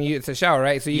and it's a shower,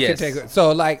 right? So you Yes. can take.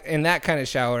 So like in that kind of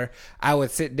shower, I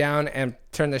would sit down and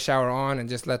turn the shower on and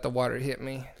just let the water hit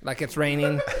me like it's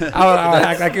raining. I would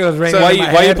act like it was raining. So why in you-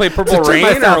 my why you head play to Purple turn Rain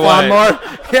myself or on what?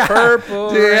 more. Yeah.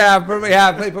 Purple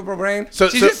Yeah, play Purple Rain. So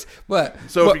What?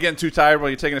 So if you're getting too tired while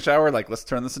you're taking a shower, like let's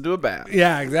turn this into a bath.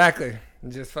 Yeah, exactly.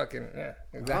 Just fucking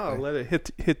exactly. Oh, let it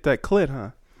hit that clit,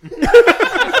 huh?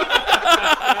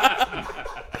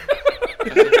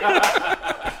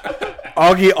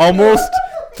 Augie almost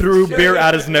threw beer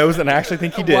out his nose, and I actually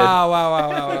think he did.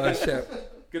 Wow. Shit.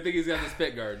 Good thing he's got the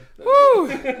spit guard. Woo.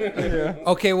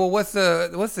 Okay, well, what's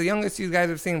the youngest you guys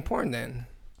have seen porn then?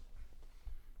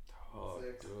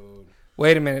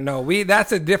 Wait a minute, no,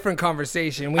 that's a different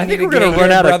conversation. I need think to we're going get to run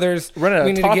Geo out brothers. of We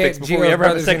need to topics get before we Geo ever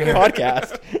have a brothers second in here.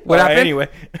 podcast. What happened? Anyway,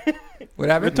 What We're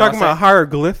happened? talking about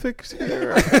hieroglyphics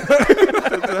here. Does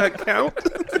that count?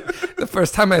 The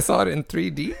first time I saw it in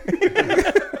 3D.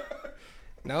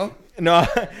 No. no,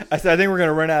 I said I think we're going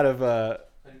to run out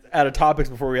of topics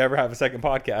before we ever have a second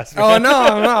podcast. Oh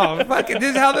no. Fuck it.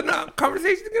 This is how the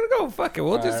conversation's gonna go. Fuck it.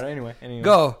 We'll All just right, anyway.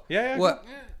 go. Yeah. What?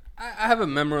 I have a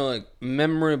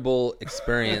memorable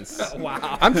experience.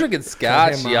 Wow. I'm drinking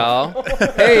scotch, him y'all.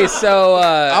 Hey, so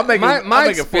I'll make my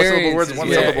it 4 syllable words, experience one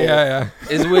is, syllable. Yeah.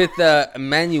 is with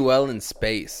Emmanuel in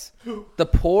space. The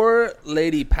poor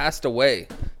lady passed away.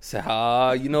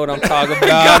 So, you know what I'm talking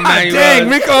about, Emmanuel. Dang,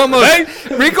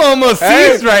 Rico almost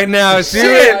seized right now.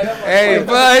 Shit. Hey,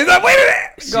 but he's like, wait a minute.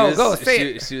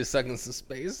 Say it. She was sucking some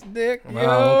space dick. Oh,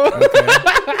 Yo.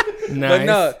 okay. Nice. But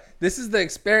no, this is the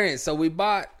experience. So we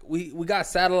got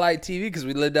satellite TV because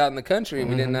we lived out in the country and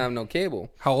we didn't have no cable.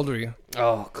 How old were you?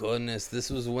 Oh goodness, this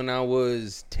was when I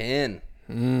was 10.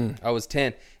 I was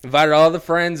 10. Invited all the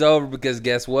friends over because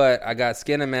guess what? I got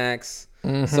Skinamax.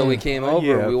 So we came over.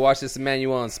 Yeah. We watched this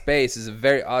Emmanuel in Space. It's a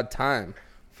very odd time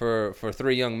for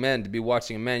three young men to be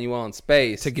watching Emmanuel in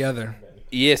Space. Together.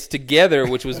 Yes, together,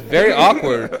 which was very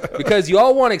awkward because you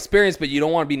all want experience, but you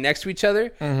don't want to be next to each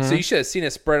other. So you should have seen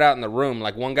it spread out in the room.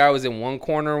 Like one guy was in one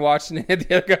corner watching it,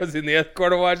 the other guy was in the other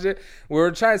corner watching it. We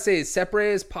were trying to stay as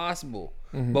separate as possible,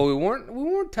 but we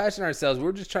weren't touching ourselves. We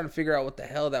were just trying to figure out what the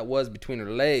hell that was between her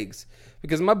legs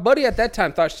because my buddy at that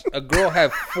time thought a girl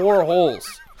had 4 holes.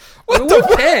 We're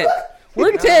 10.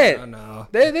 We're 10. No.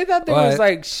 They thought there What? was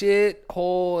like shit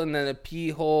hole and then a pee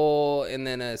hole and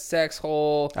then a sex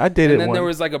hole. I did and it then there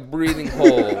once. was like a breathing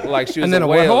hole. Like she was And then a a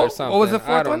what whale hole? or What something. was the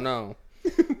fourth I don't one? know.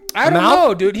 I don't mouth?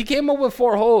 know, dude. He came up with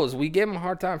 4 holes. We gave him a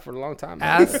hard time for a long time.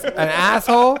 An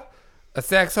asshole, a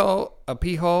sex hole, a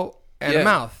pee hole, and a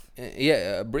mouth.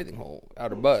 Yeah, a breathing hole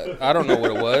out her butt. I don't know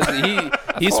what it was.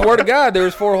 He swore to God there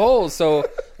was 4 holes. So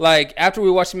like after we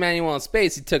watched Emmanuel in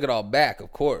Space, he took it all back,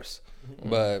 of course.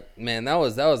 But man, that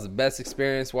was the best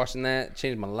experience watching that.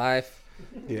 Changed my life.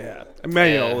 Yeah.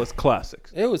 Emmanuel was classic.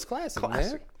 It was classic,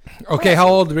 man. Okay, how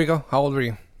old, Rico? How old were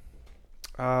you?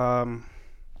 There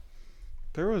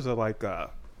was a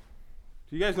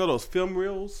do you guys know those film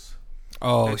reels?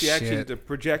 Oh, Like shit. the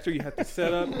projector you had to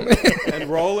set up and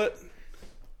roll it.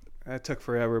 That took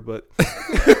forever, but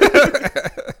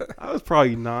I was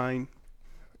probably 9.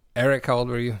 Eric, how old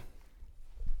were you?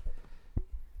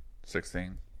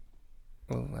 16.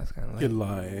 Oh, that's kind of You're late.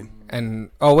 lying. And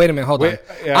wait a minute, hold on.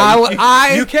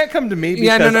 Yeah, you can't come to me because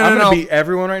Yeah, no, I'm no. going to beat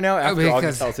everyone right now after Because-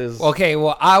 August tells his. Okay,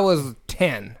 well, I was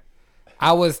 10.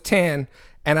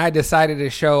 And I decided to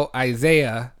show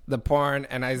Isaiah the porn,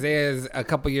 and Isaiah is a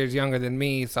couple years younger than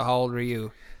me, so how old were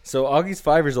you? So Augie's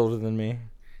 5 years older than me,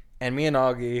 and me and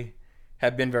Augie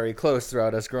have been very close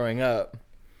throughout us growing up.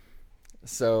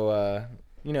 So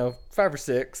 5 or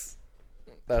 6,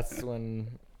 that's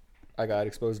when I got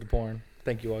exposed to porn.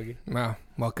 Thank you, Augie. Wow,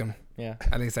 welcome. Yeah,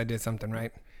 At least I did something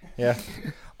right. yeah.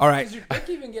 All right. Does your dick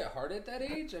even get hard at that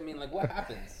age? I mean, like, what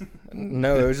happens?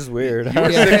 No, it was just weird.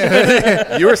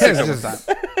 You were 6 at the It's time.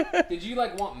 just- Did you,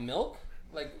 like, want milk?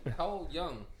 Like, how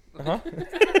young?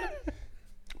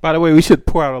 By the way, we should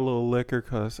pour out a little liquor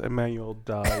because Emmanuel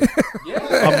died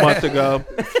Yeah. a month ago.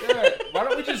 Sure. Why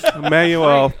don't we just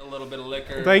Emmanuel, drink a little bit of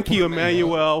liquor? thank you,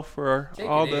 Emmanuel, for Take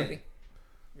all it, the. Eddie.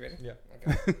 Ready? Yeah.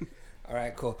 Okay. All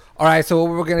right, cool. All right, so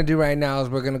what we're gonna do right now is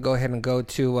we're gonna go ahead and go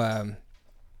to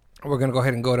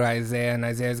Isaiah, and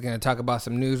Isaiah's gonna talk about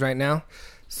some news right now.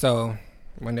 So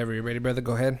whenever you're ready, brother,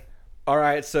 go ahead. All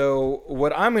right, so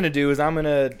what I'm going to do is I'm going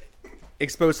to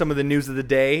expose some of the news of the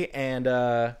day, and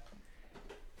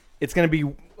it's going to be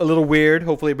a little weird.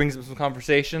 Hopefully it brings up some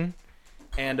conversation,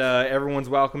 and everyone's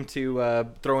welcome to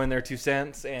throw in their 2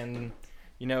 cents, and,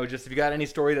 just if you got any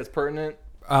story that's pertinent.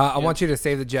 I want you to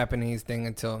save the Japanese thing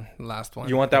until the last one.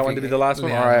 You want that If one you to be can- the last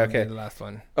one? Yeah, All right, that'll be okay. The last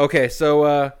one. Okay,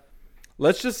 so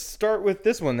let's just start with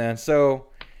this one then. So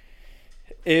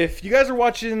if you guys are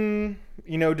watching,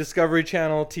 Discovery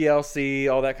Channel,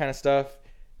 TLC, all that kind of stuff,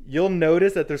 you'll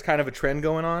notice that there's kind of a trend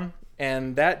going on.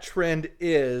 And that trend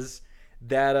is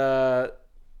that a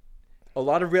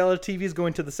lot of reality TV is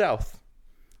going to the South.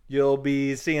 You'll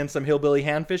be seeing some hillbilly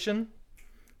hand fishing.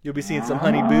 You'll be seeing some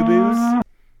honey boo-boos.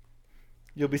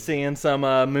 You'll be seeing some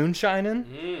moonshining.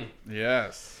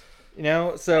 Yes.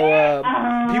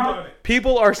 So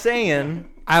people are saying...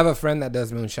 I have a friend that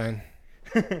does moonshine.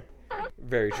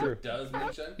 Very true. Does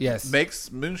moonshine? Yes,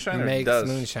 Makes moonshine or makes does?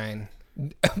 moonshine.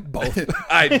 Both.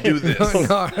 I do this.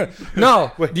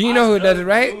 no. Do you know who does it,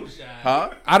 right?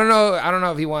 Huh? I don't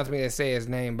know if he wants me to say his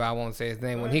name, but I won't say his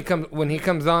name. When he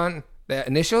comes on, the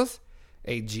initials,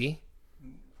 AG.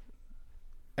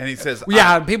 And he says,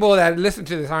 Yeah, people that listen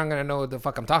to this aren't gonna know what the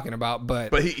fuck I'm talking about, but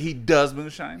but he does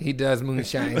moonshine? he does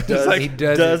moonshine. like- he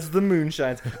does it. the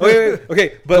moonshines.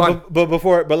 Okay,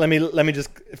 but let me just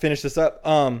finish this up.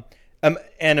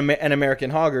 And American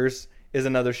Hoggers is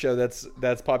another show that's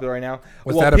popular right now.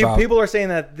 What's that about? People are saying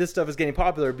that this stuff is getting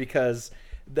popular because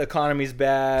the economy's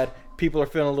bad. People are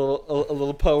feeling a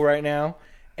little po right now,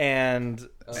 and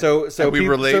so And we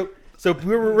relate. So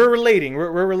we're relating.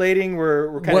 We're relating.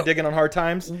 We're kind What- of digging on hard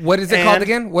times. What is it And- called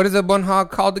again? What is a bun hog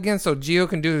called again? So Gio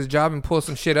can do his job and pull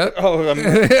some shit up. Oh,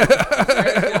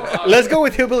 let's go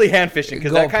with hillbilly hand fishing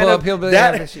because Go that kind pull of up hillbilly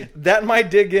hand that, fishing. that might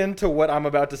dig into what I'm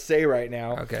about to say right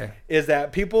now. Okay. Is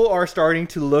that people are starting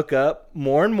to look up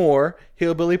more and more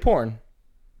hillbilly porn.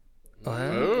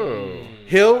 Oh.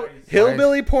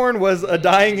 Hillbilly porn was a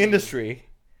dying industry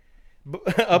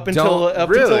up until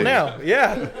now.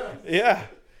 Yeah, yeah.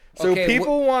 So Okay,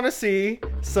 people want to see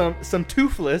some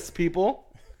toothless people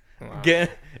getting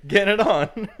it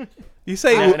on. You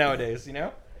say nowadays, you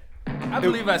know. I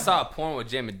believe I saw a porn with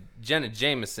Jenna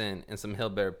Jameson and some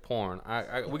hillbilly porn.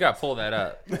 We gotta pull that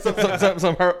up. some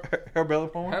hillbilly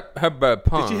porn. Hillbilly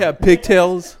porn. did she have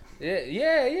pigtails? Yeah.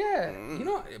 You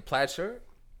know, plaid shirt,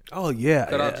 Oh yeah.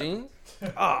 cut off jeans.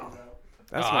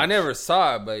 That's I never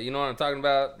saw it, but you know what I'm talking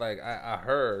about. Like I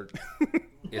heard,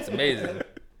 it's amazing.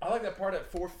 I like that part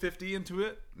at 450 into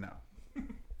it.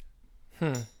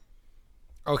 No.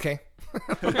 Okay.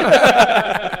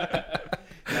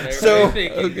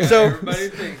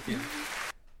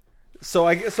 So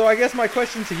I guess my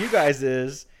question to you guys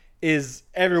is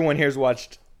everyone here's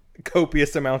watched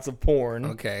copious amounts of porn?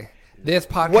 Okay. This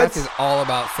podcast is all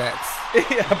about sex.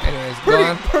 Yeah, Anyways, go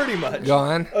on. pretty much. Go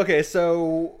on. Okay,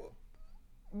 so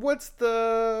what's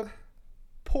the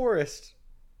poorest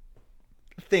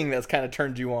thing that's kind of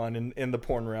turned you on in the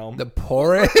porn realm? The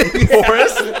poorest.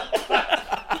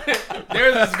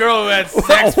 There's this girl who had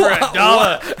sex for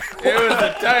 $1. It was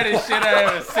the tightest shit I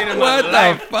ever seen in my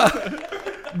life. What the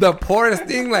fuck? The poorest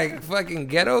thing, like fucking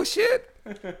ghetto shit.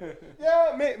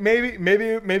 Yeah, maybe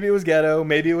it was ghetto,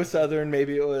 maybe it was southern,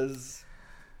 maybe it was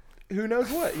who knows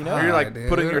what, you know? You're like dude.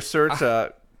 putting your search,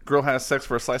 girl has sex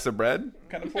for a slice of bread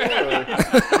kind of porn?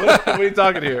 What are you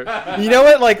talking here? You know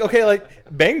what? Like, okay, like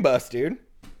Bang Bus, dude.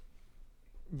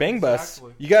 Bang Bus.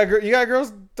 You got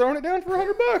girls throwing it down for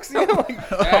 $100. You know, like,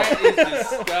 That is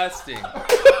disgusting.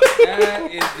 That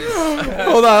is disgusting.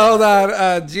 Hold on.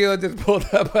 Gio just pulled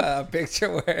up a picture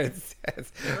where it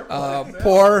says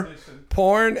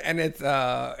porn, and it's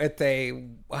a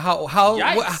how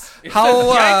Yikes. It how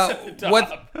says yikes at the what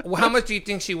top. how much do you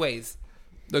think she weighs?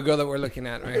 The girl that we're looking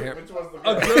at right here.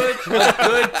 A good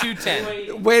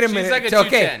 210. Wait a She's minute. like a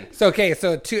okay. 210.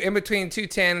 So two in between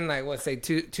 210 and like let's say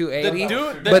 280. The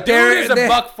dude But is a they're-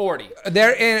 $140.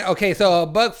 They're in so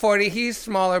 $140. He's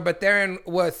smaller, but they're in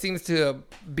what seems to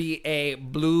be a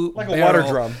blue Like a barrel. water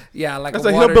drum. Yeah, like That's a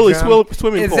a water hillbilly drum.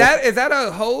 swimming pool. Is that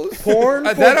a hose? Porn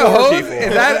Is for that a poor hose? people.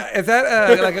 Is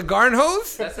that like a garden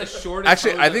hose? That's the shortest.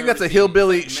 Actually, I think that's a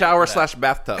hillbilly shower /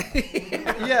 bathtub.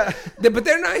 yeah. But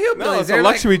they're not hillbillies. No, it's a They're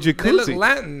luxury They look jacuzzi.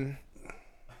 Latin.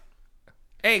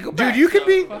 Hey, go back.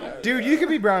 Dude, you could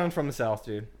be brown and from the South,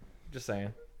 dude. Just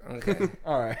saying. Okay.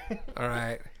 All right. All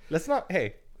right. Let's not.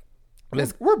 Hey,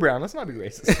 Let's- we're brown. Let's not be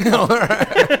racist. All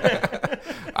right.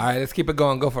 All right. Let's keep it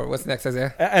going. Go for it. What's next,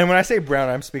 Isaiah? And when I say brown,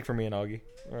 I'm speak for me and Augie.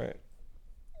 All right.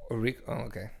 Rico. Oh,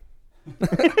 okay.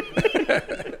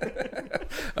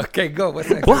 Okay, go. What's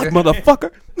next? Black Isaiah?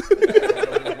 motherfucker.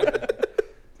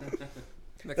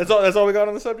 That's all we got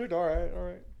on the subject. All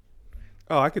right.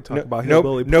 Oh, I could talk about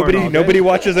hillbilly porn all day. Nobody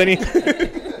watches any.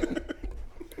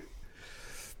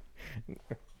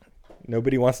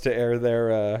 Nobody wants to air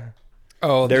their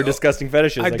disgusting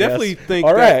fetishes. I definitely guess. think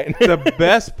All that right. the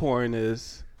best porn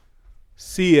is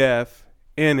CF,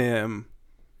 NM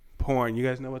porn. You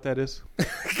guys know what that is?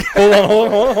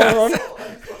 hold on.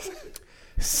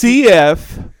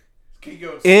 CF,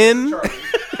 N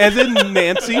as in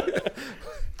Nancy,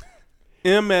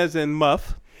 M as in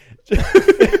Muff.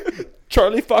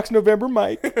 Charlie Fox, November,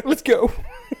 Mike. Let's go.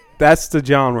 That's the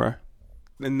genre,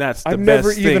 and that's the I've best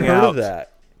never thing even heard out. of that.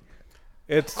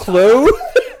 It's Clue.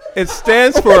 it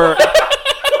stands for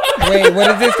Wait, what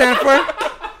does this stand for?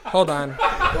 Hold on.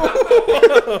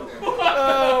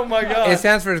 Oh my god. It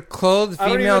stands for clothed I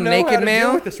don't female even know how naked to deal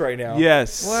male. with this right now.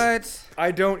 yes. What?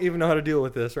 I don't even know how to deal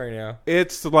with this right now.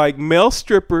 It's like male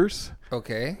strippers,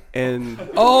 Okay. and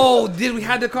Oh, did we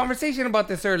had the conversation about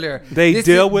this earlier? they This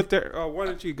deal is- with their. Oh, why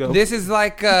don't you go? This is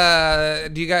like. Are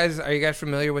you guys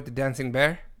familiar with the dancing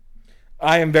bear?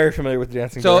 I am very familiar with the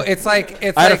dancing. So bear. it's like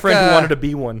I had a friend who wanted to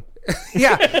be one.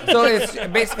 Yeah, so it's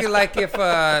basically like if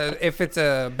it's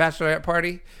a bachelorette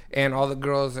party and all the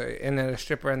girls are in a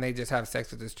stripper and they just have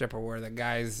sex with the stripper, where the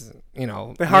guys, they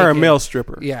hire a naked. male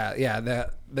stripper. Yeah.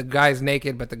 The guy's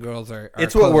naked, but the girls are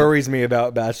It's what clothed. worries me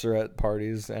about bachelorette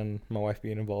parties and my wife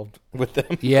being involved with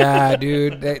them. Yeah,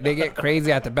 dude, they get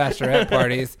crazy at the bachelorette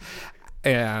parties.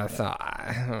 Yeah, so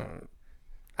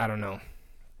I don't know.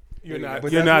 You're not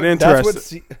But interested.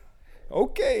 That's what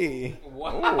okay.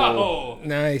 Wow.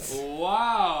 Nice.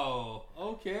 Wow.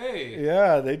 Okay.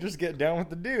 Yeah, they just get down with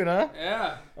the dude, huh?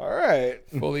 Yeah. All right.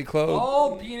 Fully clothed.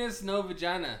 All penis, no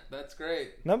vagina. That's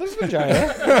great. Now there's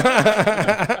vagina.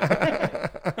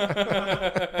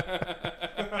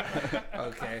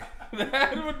 Okay.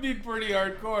 That would be pretty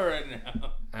hardcore right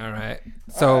now. All right.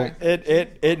 So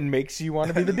It makes you want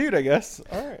to be the dude, I guess.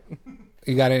 All right.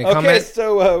 You got any Okay, comments?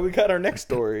 so we got our next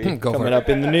story Go for coming it. up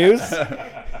in the news.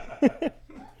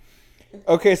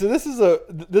 Okay, so this is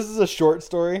a short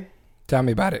story, Tell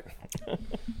me about it.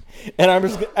 and I'm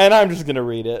just gonna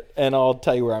read it, and I'll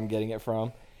tell you where I'm getting it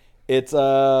from. It's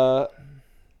from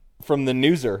the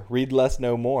Newser. Read less,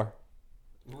 know more.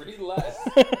 Read less.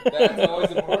 That's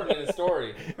always important in a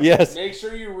story. Yes. Make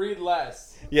sure you read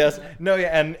less. Yes. No.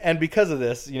 Yeah. And because of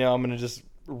this, I'm gonna just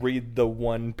read the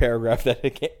one paragraph that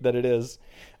it is.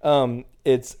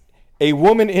 It's a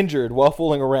woman injured while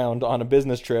fooling around on a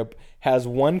business trip has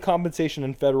won compensation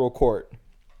in federal court.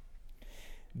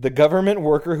 The government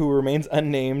worker who remains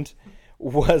unnamed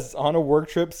was on a work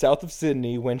trip south of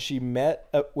Sydney when she met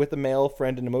with a male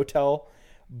friend in a motel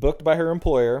booked by her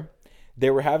employer. They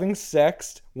were having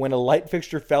sex when a light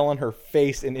fixture fell on her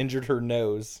face and injured her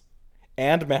nose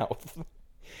and mouth.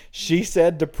 She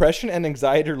said depression and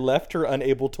anxiety left her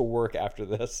unable to work after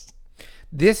this.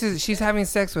 She's having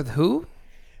sex with who?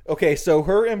 Okay, so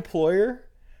her employer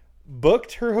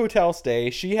booked her hotel stay.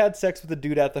 She had sex with a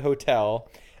dude at the hotel.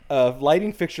 A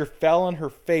lighting fixture fell on her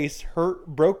face,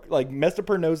 messed up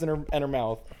her nose and her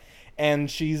mouth.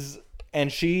 She This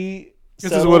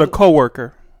is with a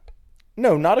coworker.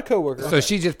 No, not a coworker. So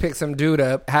she just picked some dude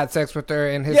up, had sex with her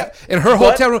in her but,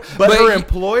 hotel room. But her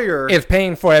employer is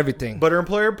paying for everything. But her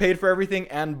employer paid for everything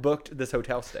and booked this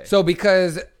hotel stay. So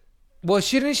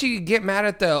shouldn't she get mad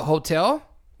at the hotel?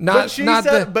 But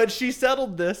she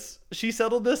settled this. She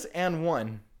settled this and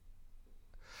won.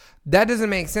 That doesn't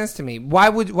make sense to me. Why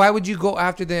would you go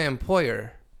after the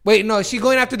employer? Wait, no, is she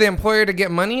going after the employer to get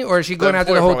money, or is she going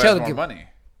after the hotel to get money?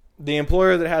 The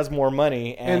employer that has more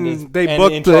money and they and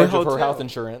booked in charge the of her hotel. health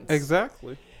insurance.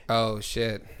 Exactly. Oh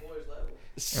shit.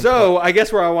 So I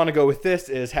guess where I want to go with this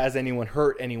is: has anyone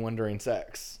hurt anyone during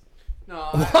sex? No.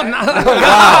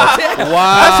 Wow.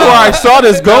 That's where I saw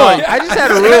this going. I just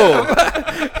had a rule.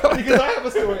 Because I have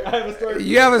a story.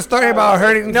 You have a story about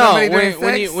hurting somebody during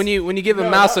sex? when you give a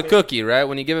mouse a cookie, right?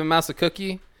 When you give a mouse a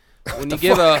cookie, when you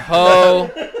give a hoe,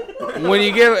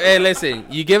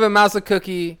 you give a mouse a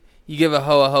cookie, you give a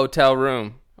hoe a hotel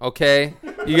room. Okay,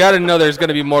 you got to know there's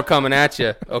gonna be more coming at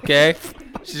you. Okay,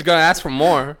 she's gonna ask for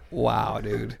more. Wow,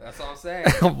 dude. That's all I'm saying.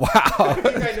 Wow.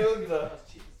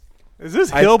 Is this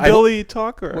hillbilly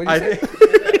talk or?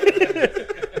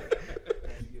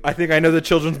 I think I know the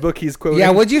children's book he's quoting. Yeah,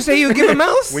 what'd you say you give a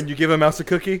mouse? When you give a mouse a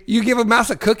cookie? You give a mouse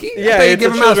a cookie? Yeah, I thought you it's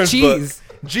give a a mouse children's cheese.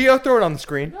 book. Gio, throw it on the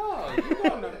screen. No, you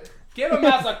don't know. Give a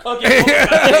mouse a cookie.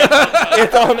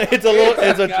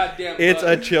 It's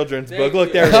a children's book.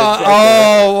 Look there. It is.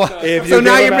 If So you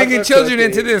now give a you're mouse bringing a children cookie-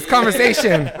 into this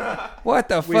conversation. What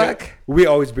the fuck? We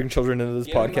always bring children into this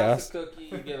Give a mouse podcast. a cookie,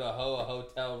 you give a hoe a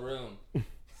hotel room.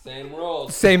 Same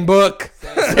rules. Same book.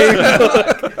 Same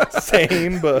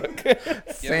book.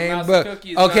 Same book.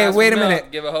 Okay, wait a minute.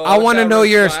 I want to know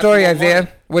your story, Isaiah.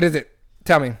 What is it?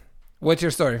 Tell me. What's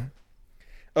your story?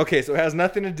 Okay, so it has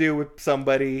nothing to do with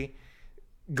somebody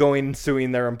going and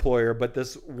suing their employer, but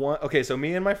this one. Okay, so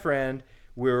me and my friend,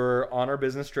 we were on our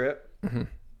business trip,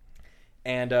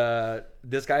 and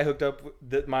this guy hooked up.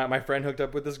 My friend hooked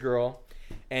up with this girl,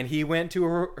 and he went to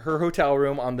her hotel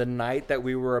room on the night that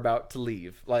we were about to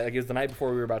leave. Like it was the night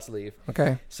before we were about to leave.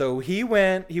 Okay. So he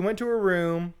went to her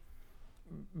room,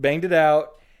 banged it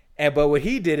out, but what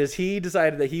he did is he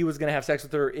decided that he was going to have sex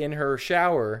with her in her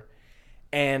shower,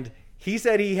 and he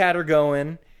said he had her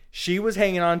going. She was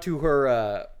hanging on to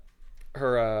her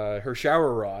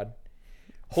shower rod,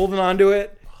 holding on to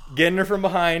it, getting her from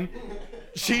behind.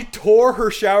 She tore her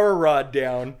shower rod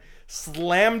down,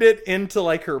 slammed it into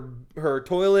like her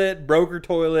toilet, broke her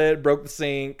toilet, broke the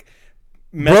sink,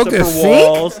 messed up her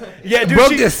walls. Yeah, dude,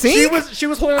 Broke the sink? She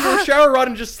was holding on to her shower rod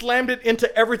and just slammed it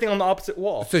into everything on the opposite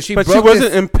wall. So she But broke she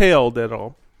wasn't this- impaled at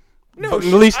all. No, At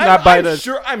least not by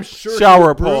the I'm sure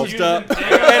shower she was pole. bruised up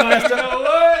and messed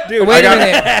up. Dude, Wait a got-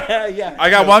 minute. yeah, I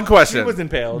got one she question. was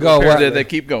impaled. Go. What? Did they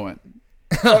keep going?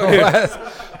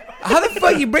 How the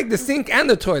fuck you break the sink and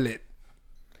the toilet?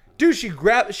 Dude, she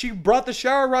brought the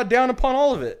shower rod down upon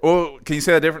all of it. Well, can you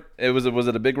say that different? Was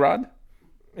it a big rod?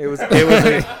 It was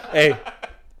hey.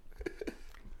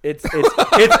 It's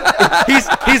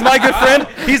he's my good friend.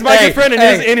 He's my good friend,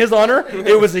 and in his honor,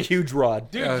 it was a huge rod.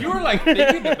 Dude, you were like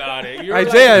thinking about it. You were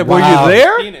Isaiah, were Wow. you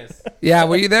there? penis. Yeah,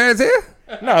 were you there, Isaiah?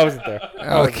 No, I wasn't there.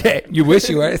 Okay. You wish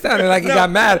you were. It sounded like he got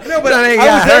mad. No, but Sounded like he I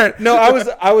got was there. hurt. No,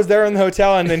 I was there in the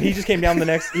hotel, and then he just came down the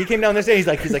next. He came down the next day. He's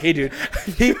like, hey, dude.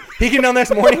 He came down the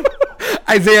next morning.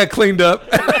 Isaiah cleaned up.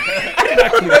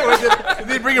 Did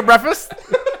he bring a breakfast?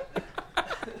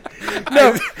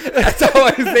 No, that's all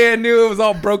Isaiah knew. It was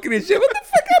all broken and shit. What the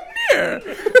fuck happened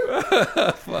here?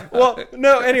 Well,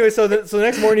 no. Anyway, so the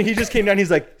next morning he just came down.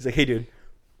 He's like, hey, dude,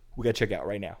 we gotta check out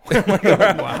right now. I'm like, all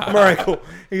right, I'm all right, cool.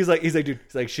 He's like, dude,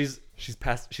 she's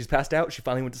passed out. She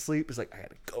finally went to sleep. He's like, I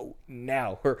gotta go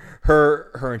now.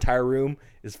 Her entire room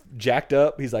is jacked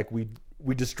up. He's like, we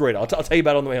destroyed it. I'll tell you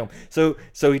about it on the way home. So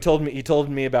he told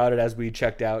me about it as we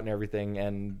checked out and everything,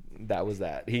 and that was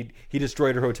that. He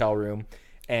destroyed her hotel room,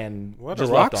 and What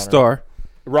just a left rock on her. star.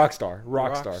 Rock star.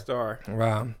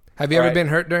 Wow. Have you ever All right. been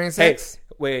hurt during sex? Hey,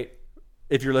 wait.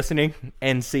 If you're listening,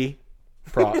 NC,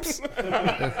 props.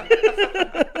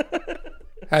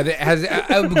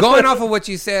 Going off of what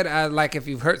you said, like if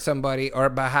you've hurt somebody, or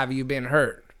about have you been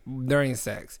hurt during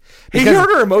sex? He hurt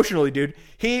her emotionally, dude.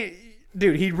 He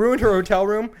ruined her hotel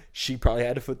room. She probably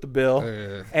had to foot the bill,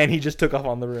 and he just took off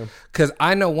on the room. Because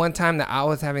I know one time that I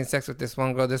was having sex with this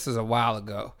one girl. This was a while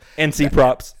ago. NC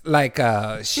props. Like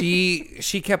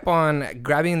she kept on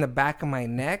grabbing the back of my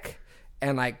neck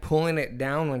and like pulling it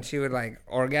down when she would like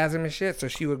orgasm and shit. So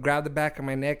she would grab the back of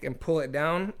my neck and pull it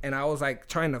down, and I was like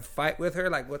trying to fight with her,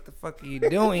 like, what the fuck are you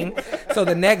doing? So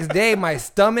the next day my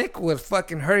stomach was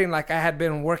fucking hurting, like I had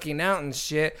been working out and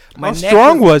shit. My How neck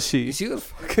strong was she? She was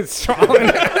fucking strong.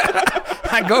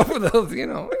 I go for those, you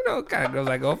know kind of girls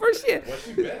I go for. Shit.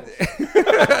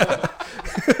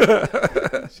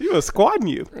 She was squatting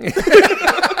you.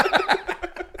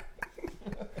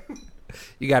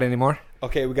 You got any more?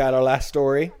 Okay, we got our last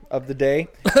story of the day.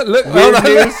 Look, Weird hold on.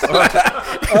 news.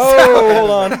 Oh,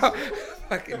 hold on.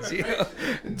 Fucking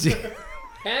Gio.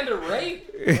 Panda rape?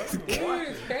 What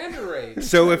is panda rape?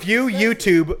 So if you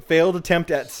YouTube failed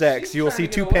attempt at sex, you will see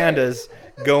two pandas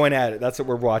going at it. That's what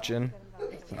we're watching.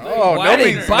 Oh, Why no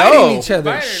they means biting no. each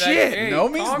other? Like, Shit. hey, No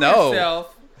means calm no.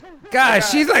 yourself. God,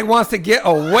 she's like wants to get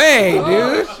away,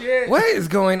 dude. Shit. What is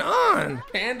going on?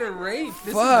 Panda rape.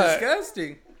 This Fuck. is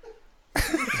disgusting.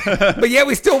 But yeah,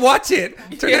 we still watch it.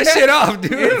 Turn that shit off,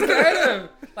 dude. It's kind of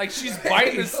like she's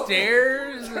biting the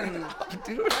stairs and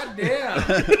God damn.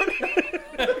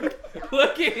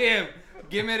 Look at him.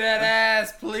 Give me that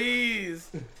ass,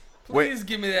 please. Please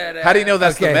give me that ass. How do you know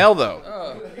that's Okay. the male, though?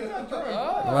 Oh.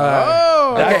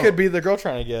 That Okay. could be the girl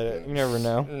trying to get it. You never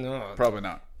know. No. Probably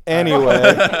not. Anyway.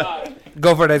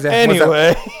 Go for it, Isaiah. What's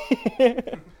up? Anyway.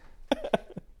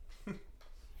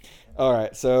 All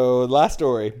right. So last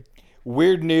story.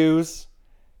 Weird news.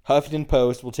 Huffington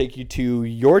Post will take you to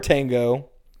your tango.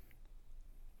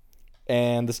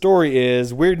 And the story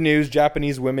is weird news.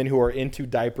 Japanese women who are into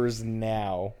diapers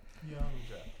now.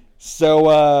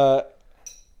 So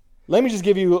let me just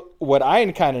give you what I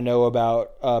kind of know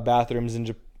about bathrooms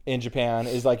in Japan.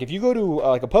 Is like if you go to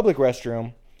like a public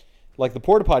restroom, like the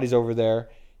porta potties over there,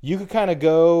 you could kind of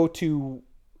go to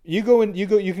you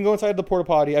can go inside the porta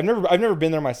potty. I've never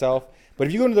been there myself, but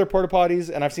if you go into their porta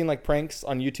potties, and I've seen like pranks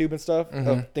on YouTube and stuff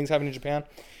of things happening in Japan,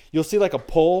 you'll see like a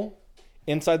pole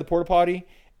inside the porta potty,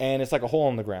 and it's like a hole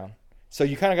in the ground. So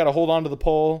you kind of got to hold on to the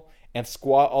pole and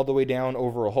squat all the way down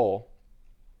over a hole.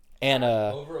 And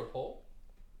Over a pole?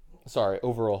 sorry,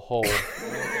 over a hole. That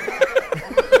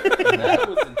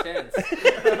was intense.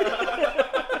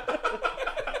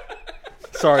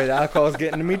 Sorry, the alcohol's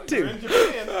getting to me too. You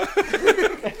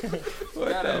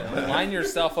gotta line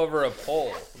yourself over a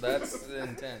pole. That's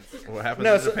intense. What happens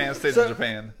No, in so- Japan stays so- in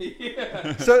Japan.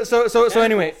 So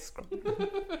anyway.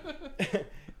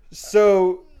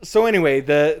 So anyway,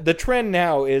 the trend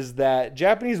now is that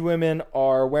Japanese women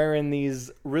are wearing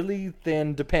these really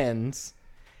thin Depends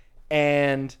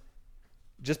and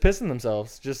just pissing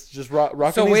themselves, just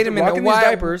rocking. So these, wait a minute, rocking these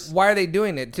diapers. why are they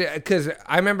doing it? Because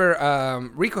I remember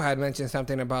Rico had mentioned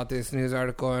something about this news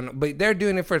article, but they're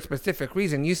doing it for a specific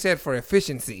reason. You said for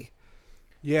efficiency.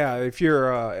 Yeah, if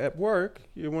you're at work,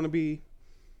 you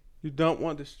don't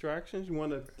want distractions. You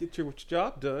want to get your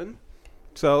job done.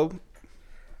 So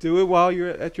do it while you're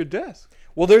at your desk.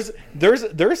 Well, there's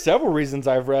several reasons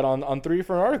I've read on 3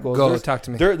 different articles. Go, talk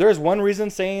to me. There's one reason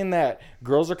saying that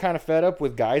girls are kind of fed up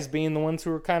with guys being the ones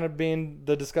who are kind of being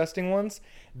the disgusting ones.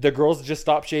 The girls just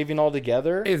stop shaving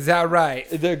altogether. Is that right?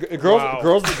 The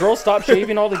girls stop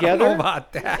shaving I altogether. don't know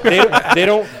about that. They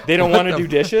don't want to do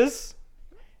dishes.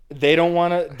 They don't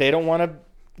want to go. They to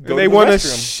the want to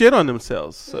restroom. shit on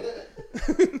themselves. So.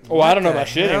 Well, I don't know about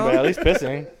the shitting, hell? but at least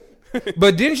pissing.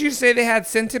 But didn't you say they had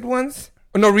scented ones?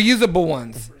 Or no, reusable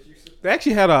ones. They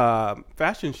actually had a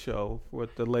fashion show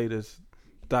with the latest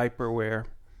diaper wear,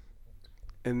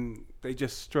 and they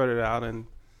just strutted out and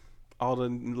all the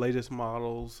latest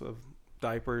models of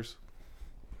diapers.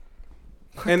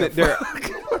 And they're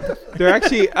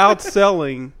actually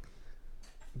outselling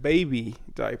baby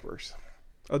diapers.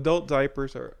 Adult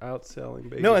diapers are outselling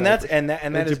baby. No, and diapers that is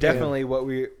in Japan. definitely what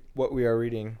we are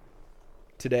reading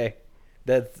today.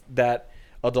 that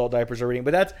adult diapers are reading.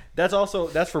 But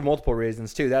that's for multiple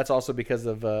reasons too. That's also because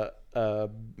of a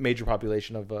major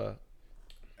population of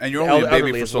and you're only a baby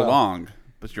elderly for as so well. long,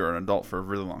 but you're an adult for a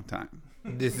really long time.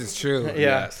 This is true. Yeah.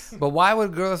 Yes. But why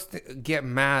would girls get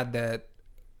mad that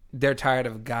they're tired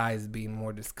of guys being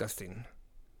more disgusting?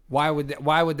 Why would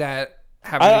that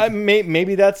have?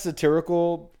 Maybe that's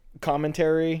satirical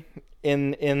commentary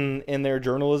in their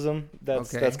journalism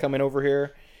that's coming over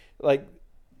here, like.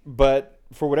 But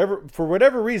for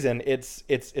whatever reason, it's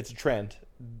a trend.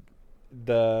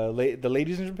 The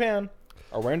ladies in Japan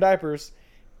are wearing diapers,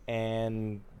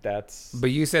 and that's.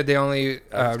 But you said they only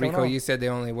Rico. on. You said they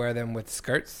only wear them with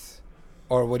skirts,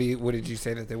 or what did you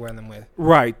say that they wear them with?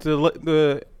 Right.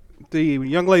 The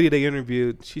young lady they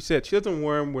interviewed, she said she doesn't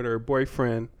wear them with her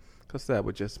boyfriend because that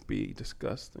would just be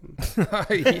disgusting.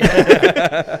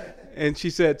 Yeah. And she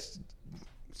said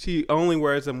she only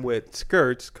wears them with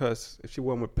skirts because if she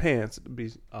wore them with pants, it would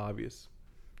be obvious.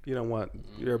 You don't want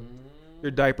your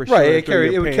diaper Right, showing it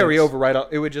through your would carry pants. over right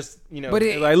up. It would just But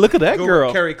it- Like, look at that go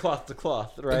girl. carry cloth to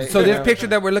cloth, right? So this picture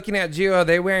that we're looking at, Gio, are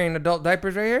they wearing adult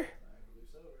diapers right here?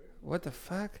 What the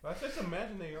fuck? I just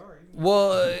imagine they are.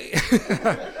 Well,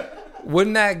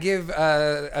 wouldn't that give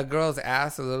a girl's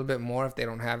ass a little bit more if they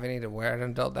don't have any to wear an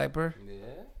adult diaper?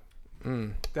 Yeah.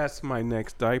 That's my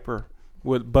next diaper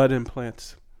with butt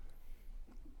implants.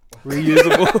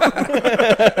 Reusable.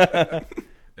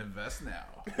 Invest now.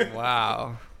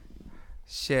 Wow.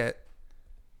 Shit.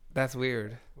 That's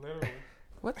weird.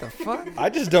 What the fuck? I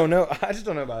just don't know. I just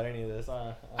don't know about any of this.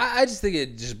 I just think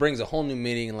it just brings a whole new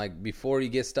meaning. Like before you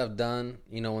get stuff done,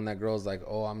 when that girl's like,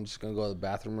 "Oh, I'm just gonna go to the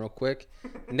bathroom real quick."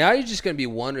 Now you're just gonna be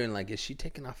wondering, like, is she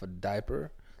taking off a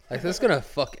diaper? Like that's gonna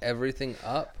fuck everything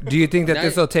up. Do you think that Now-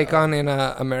 this will take on in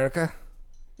America?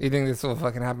 You think this will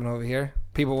fucking happen over here?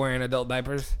 People wearing adult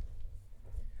diapers?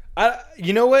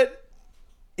 You know what?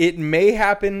 It may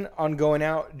happen on going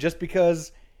out just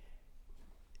because.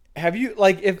 Have you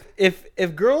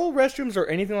if girl restrooms are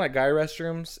anything like guy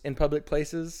restrooms in public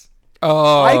places?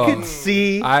 Oh, I could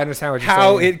see I understand what you're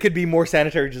how saying. it could be more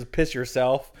sanitary to just piss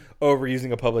yourself over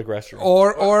using a public restroom.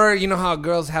 Or you know how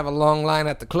girls have a long line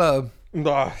at the club.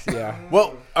 Yeah.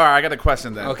 Well, all right, I got a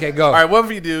question then. Okay, go. All right, what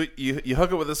if you do? You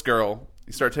hook up with this girl,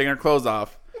 you start taking her clothes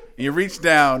off, and you reach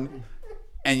down,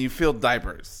 and you feel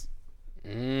diapers.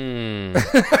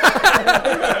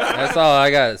 That's all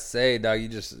I gotta say, dog. You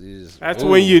just. That's ooh.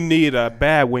 when you need a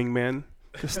bad wingman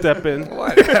to step in.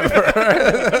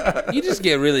 You just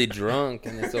get really drunk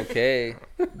and it's okay.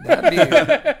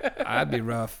 I'd be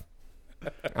rough. I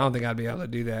don't think I'd be able to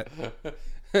do that.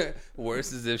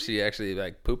 Worse is if she actually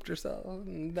like pooped herself.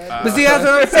 But see, that's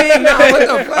what I'm saying. No, what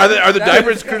the fuck? Are the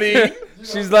diapers clean?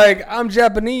 She's like, I'm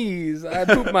Japanese. I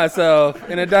poop myself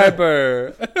in a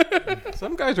diaper.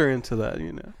 Some guys are into that,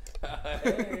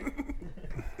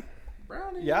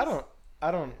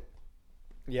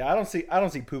 Yeah, I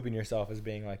don't see pooping yourself as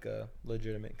being like a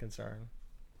legitimate concern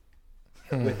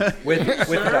with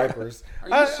diapers.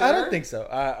 I don't think so.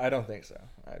 I don't think so.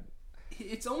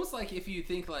 It's almost like if you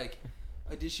think like,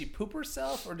 did she poop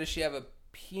herself or does she have a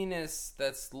penis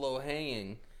that's low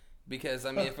hanging? Because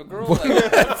I mean, if a girl like,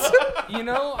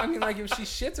 like if she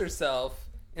shits herself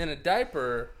in a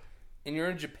diaper and you're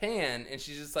in Japan and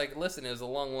she's just like, listen, it was a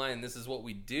long line. This is what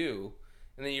we do.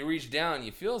 And then you reach down,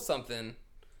 you feel something.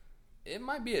 It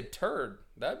might be a turd.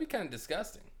 That'd be kind of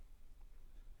disgusting.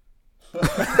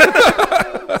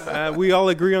 We all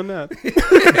agree on that.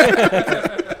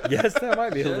 Yes, that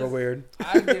might be a little weird.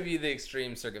 I'd give you the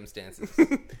extreme circumstances.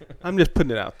 I'm just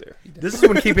putting it out there. This is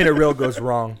when keeping it real goes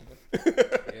wrong.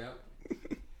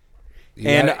 Yeah.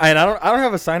 And I don't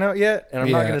have a sign out yet, and I'm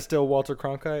not Yeah. going to steal Walter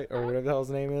Cronkite or whatever the hell his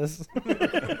name is.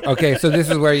 Okay, so this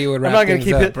is where you would I'm wrap not going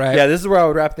things to keep up, it. right? Yeah, this is where I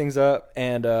would wrap things up,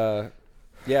 and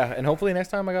and hopefully next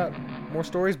time I got more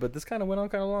stories. But this kind of went on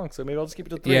kind of long, so maybe I'll just keep it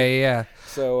to 3. Yeah.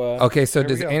 So Okay, so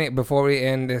there we go. before we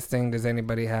end this thing, does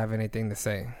anybody have anything to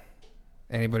say?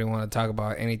 Anybody want to talk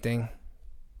about anything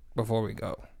before we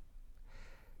go?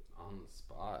 On the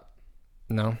spot.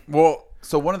 No? Well,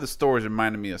 so one of the stories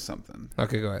reminded me of something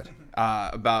Okay, go ahead.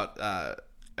 about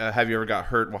have you ever got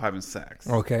hurt while having sex?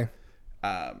 Okay.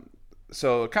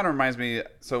 So it kind of reminds me.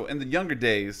 So in the younger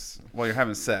days, while you're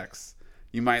having sex,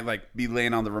 you might like be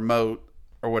laying on the remote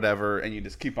or whatever, and you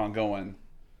just keep on going.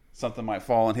 Something might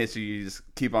fall and hit you. You just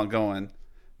keep on going.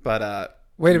 But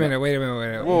Wait a minute.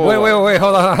 Whoa. Wait,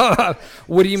 hold on.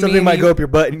 What do you something mean? might go up your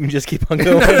butt, and you just keep on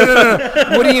going. No.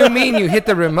 What do you mean you hit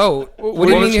the remote? What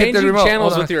do you mean you hit the changing remote?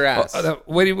 channels Hold on. with your ass.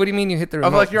 What do you mean you hit the of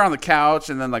remote? like you're on the couch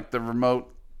and then like the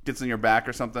remote gets in your back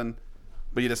or something,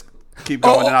 but you just keep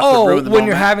going and not to ruin the when moment.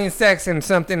 you're having sex and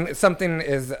something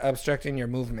is obstructing your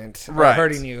movement, or Right.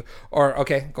 hurting you, or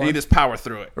okay, go And you on. just power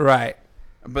through it. Right.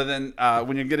 But then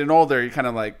when you're getting older, you're kind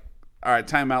of like, all right,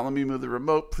 time out. Let me move the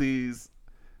remote, please.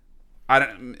 I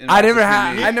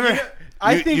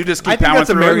you just keep powering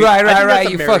through it. Right.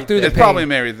 You fuck through the It's pain. probably a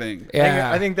married thing. Yeah.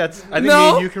 I think me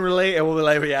No. and you can relate, and we'll be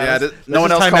like, Yeah, let's no one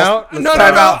just else time calls- out. No,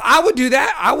 Time out. I would do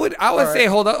that. I would say,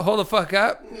 hold the fuck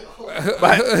up.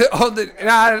 Hold it.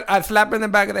 I'd slap her in the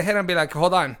back of the head and be like,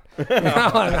 hold on. No,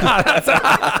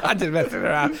 I'm just messing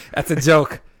around. That's a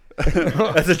joke.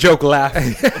 That's a joke laugh.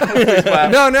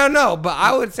 No. But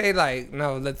I would say like,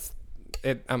 no,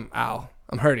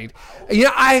 I'm hurting. You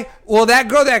know, that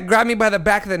girl that grabbed me by the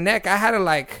back of the neck, I had to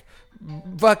like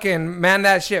fucking man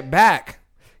that shit back.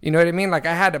 You know what I mean? Like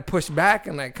I had to push back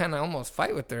and like kind of almost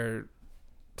fight with her.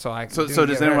 So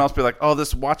does anyone else be like, oh,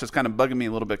 this watch is kind of bugging me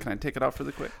a little bit. Can I take it off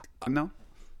really quick? No.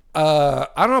 I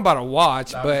don't know about a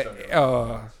watch, but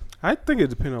I think it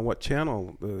depends on what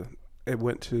channel it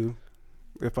went to,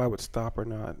 if I would stop or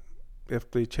not. If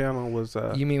the channel was...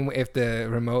 you mean if the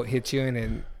remote hit you and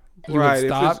then you Right, would if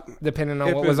stop it's- depending on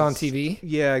if what was on it's- TV?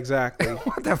 Yeah, exactly.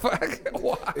 What the fuck?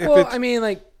 Why? If Well, it's- I mean,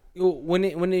 like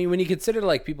when you consider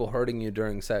like people hurting you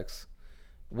during sex,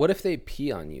 what if they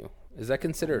pee on you? Is that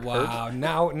considered hurt?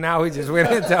 Wow, now we just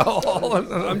went into a whole...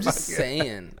 I'm just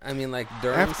saying. I mean, like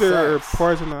during After sex,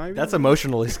 Poison Ivy? That's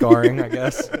emotionally scarring, I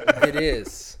guess. it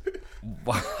is.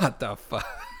 What the fuck?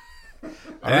 In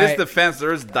Right. his defense,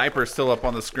 there is diaper still up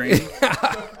on the screen.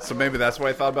 So maybe that's why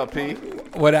I thought about pee.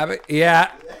 What happened?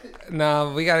 Yeah.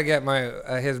 No, we got to get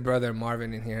his brother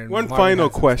Marvin in here. One Marvin final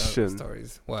has some question.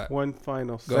 Stories. What? One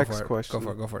final Go sex for it. question.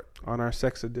 Go for it. On our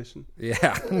sex edition.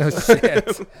 Yeah. No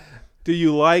shit. Do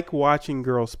you like watching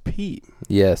girls pee?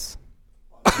 Yes.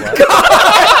 Who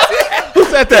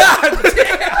said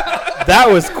that? That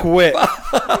was quick.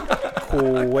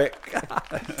 Quick.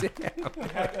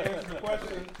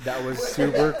 That was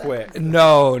super quick.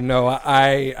 No,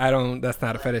 I don't. That's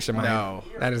not a fetish of mine. No.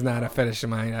 That is not a fetish of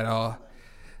mine at all.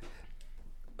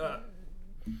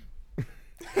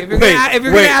 If you're Wait,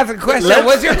 gonna wait. ask a question,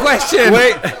 what's your question?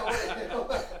 Wait.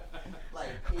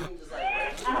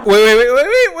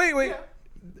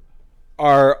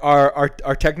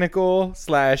 Our technical /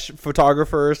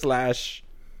 photographer /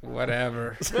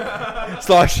 Whatever.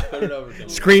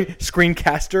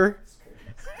 screencaster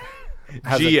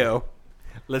Geo.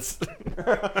 Let's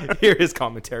hear his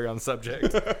commentary on the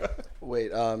subject.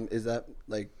 Wait, is that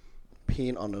like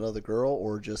peeing on another girl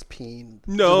or just peeing?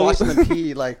 No. Just watching them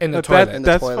pee like In the That- toilet. in the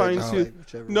that's toilet, fine just too. like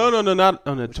whichever No, not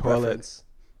on the which toilet. preference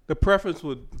The preference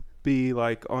would be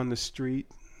like on the street.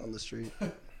 on the street.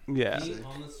 Yeah.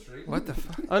 What the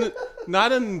fuck?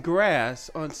 Not in grass,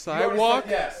 on sidewalk.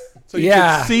 So you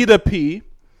Yeah. can see the pee.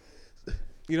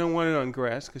 You don't want it on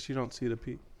grass because you don't see the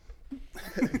pee.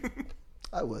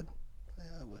 I would. Yeah,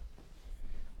 I would.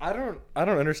 I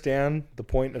don't understand the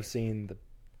point of seeing the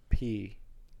pee.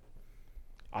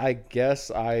 I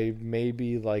guess I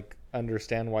maybe like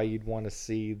understand why you'd want to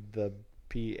see the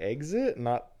pee exit,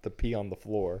 not the pee on the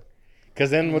floor. Because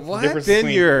then what's What? the difference Then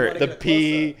between you're- the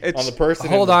pee on the person?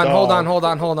 Hold and on, the hold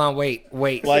dog? on. Wait.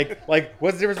 Like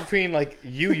what's the difference between like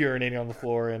you urinating on the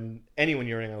floor and anyone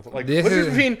urinating on the floor? Like This what's the is-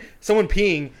 difference between someone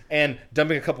peeing and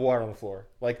dumping a cup of water on the floor?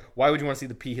 Like why would you want to see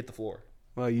the pee hit the floor?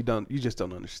 Well, you don't. You just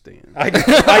don't understand. I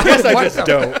guess I What just the-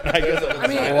 don't. I guess I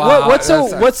mean, Wow, what's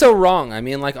so wrong? I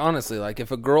mean, like honestly, like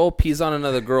if a girl pees on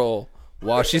another girl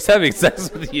while she's having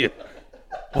sex with you,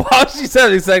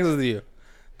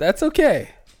 that's okay.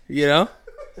 You know,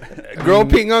 girl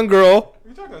peeing on girl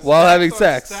while having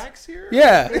sex.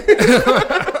 Yeah,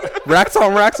 racks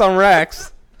on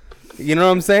racks. You know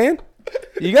what I'm saying?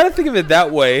 You got to think of it that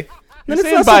way. Then it's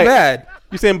saying not by- so bad.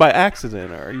 You saying by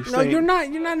accident, or are you No, saying? you're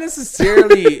not. You're not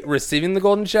necessarily receiving the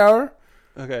golden shower.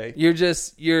 Okay. You're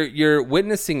just you're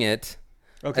witnessing it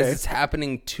as Okay. it's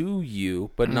happening to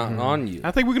you, but not on you.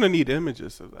 I think we're gonna need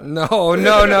images of that. No.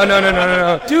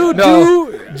 Dude, No.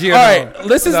 All right,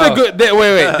 this is the good.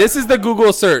 Wait. This is the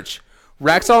Google search.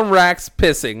 Racks on racks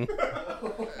pissing.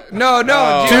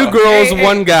 No. Two girls,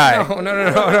 one guy.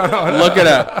 No. Look it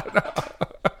up.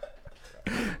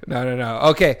 No.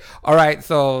 Okay. All right.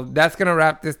 So that's going to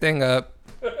wrap this thing up.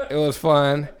 It was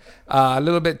fun. A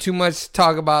little bit too much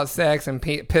talk about sex and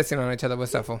pissing on each other.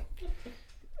 What's up, fool?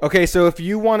 Okay, so if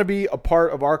you want to be a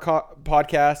part of our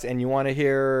podcast and you want to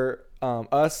hear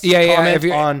us Yeah, comment if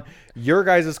you- on your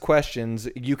guys' questions,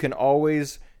 you can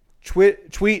always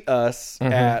tweet us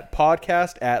at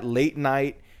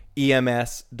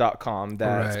podcast@latenighthems.com.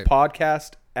 That's Right.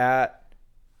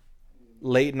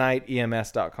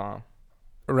 podcast@latenighthems.com.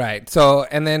 Right. So,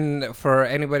 and then for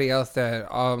anybody else that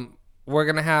we're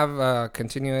gonna have a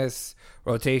continuous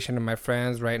rotation of my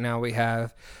friends. Right now we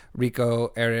have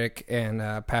Rico, Eric, and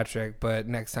Patrick, but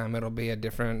next time it'll be a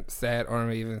different set or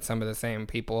even some of the same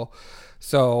people.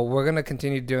 So we're gonna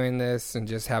continue doing this and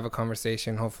just have a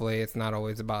conversation. Hopefully it's not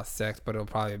always about sex, but it'll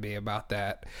probably be about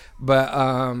that. But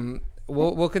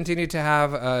we'll continue to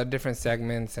have different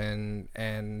segments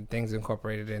and things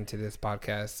incorporated into this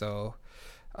podcast. So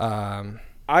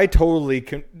I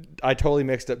totally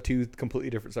mixed up two completely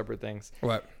different separate things.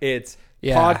 What? It's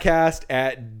Yeah. podcast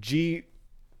at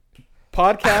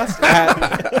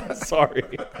sorry.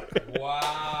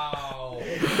 Wow.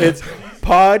 It's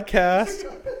podcast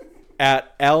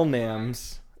at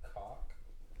lnams.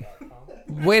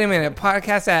 Wait a minute,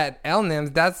 podcast at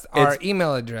LNIMS, that's our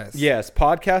email address. Yes,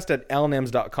 podcast at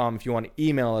lnams.com. If you want to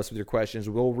email us with your questions,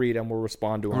 we'll read them, we'll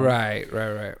respond to them. Right.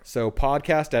 So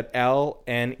podcast at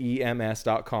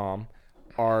lnems.com.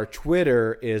 Our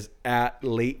Twitter is at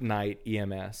late night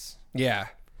EMS. Yeah,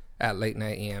 at Late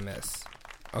Night EMS.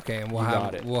 Okay, and You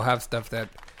got it. we'll have stuff that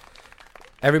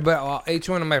everybody, each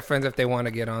one of my friends, if they want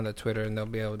to get on the Twitter, and they'll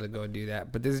be able to go do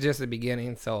that. But this is just the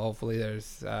beginning, so hopefully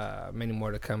there's many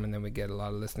more to come, and then we get a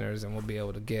lot of listeners, and we'll be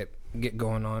able to get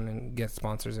going on and get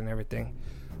sponsors and everything.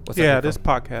 What's up, Yeah, Rico? this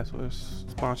podcast was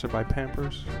sponsored by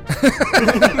Pampers.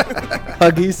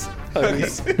 Huggies.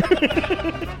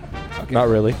 Not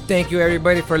really. Thank you,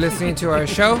 everybody, for listening to our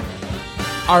show.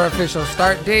 Our official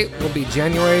start date will be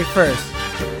January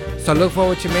 1st. So look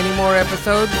forward to many more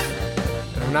episodes.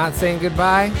 And I'm not saying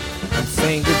goodbye. I'm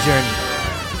saying good journey.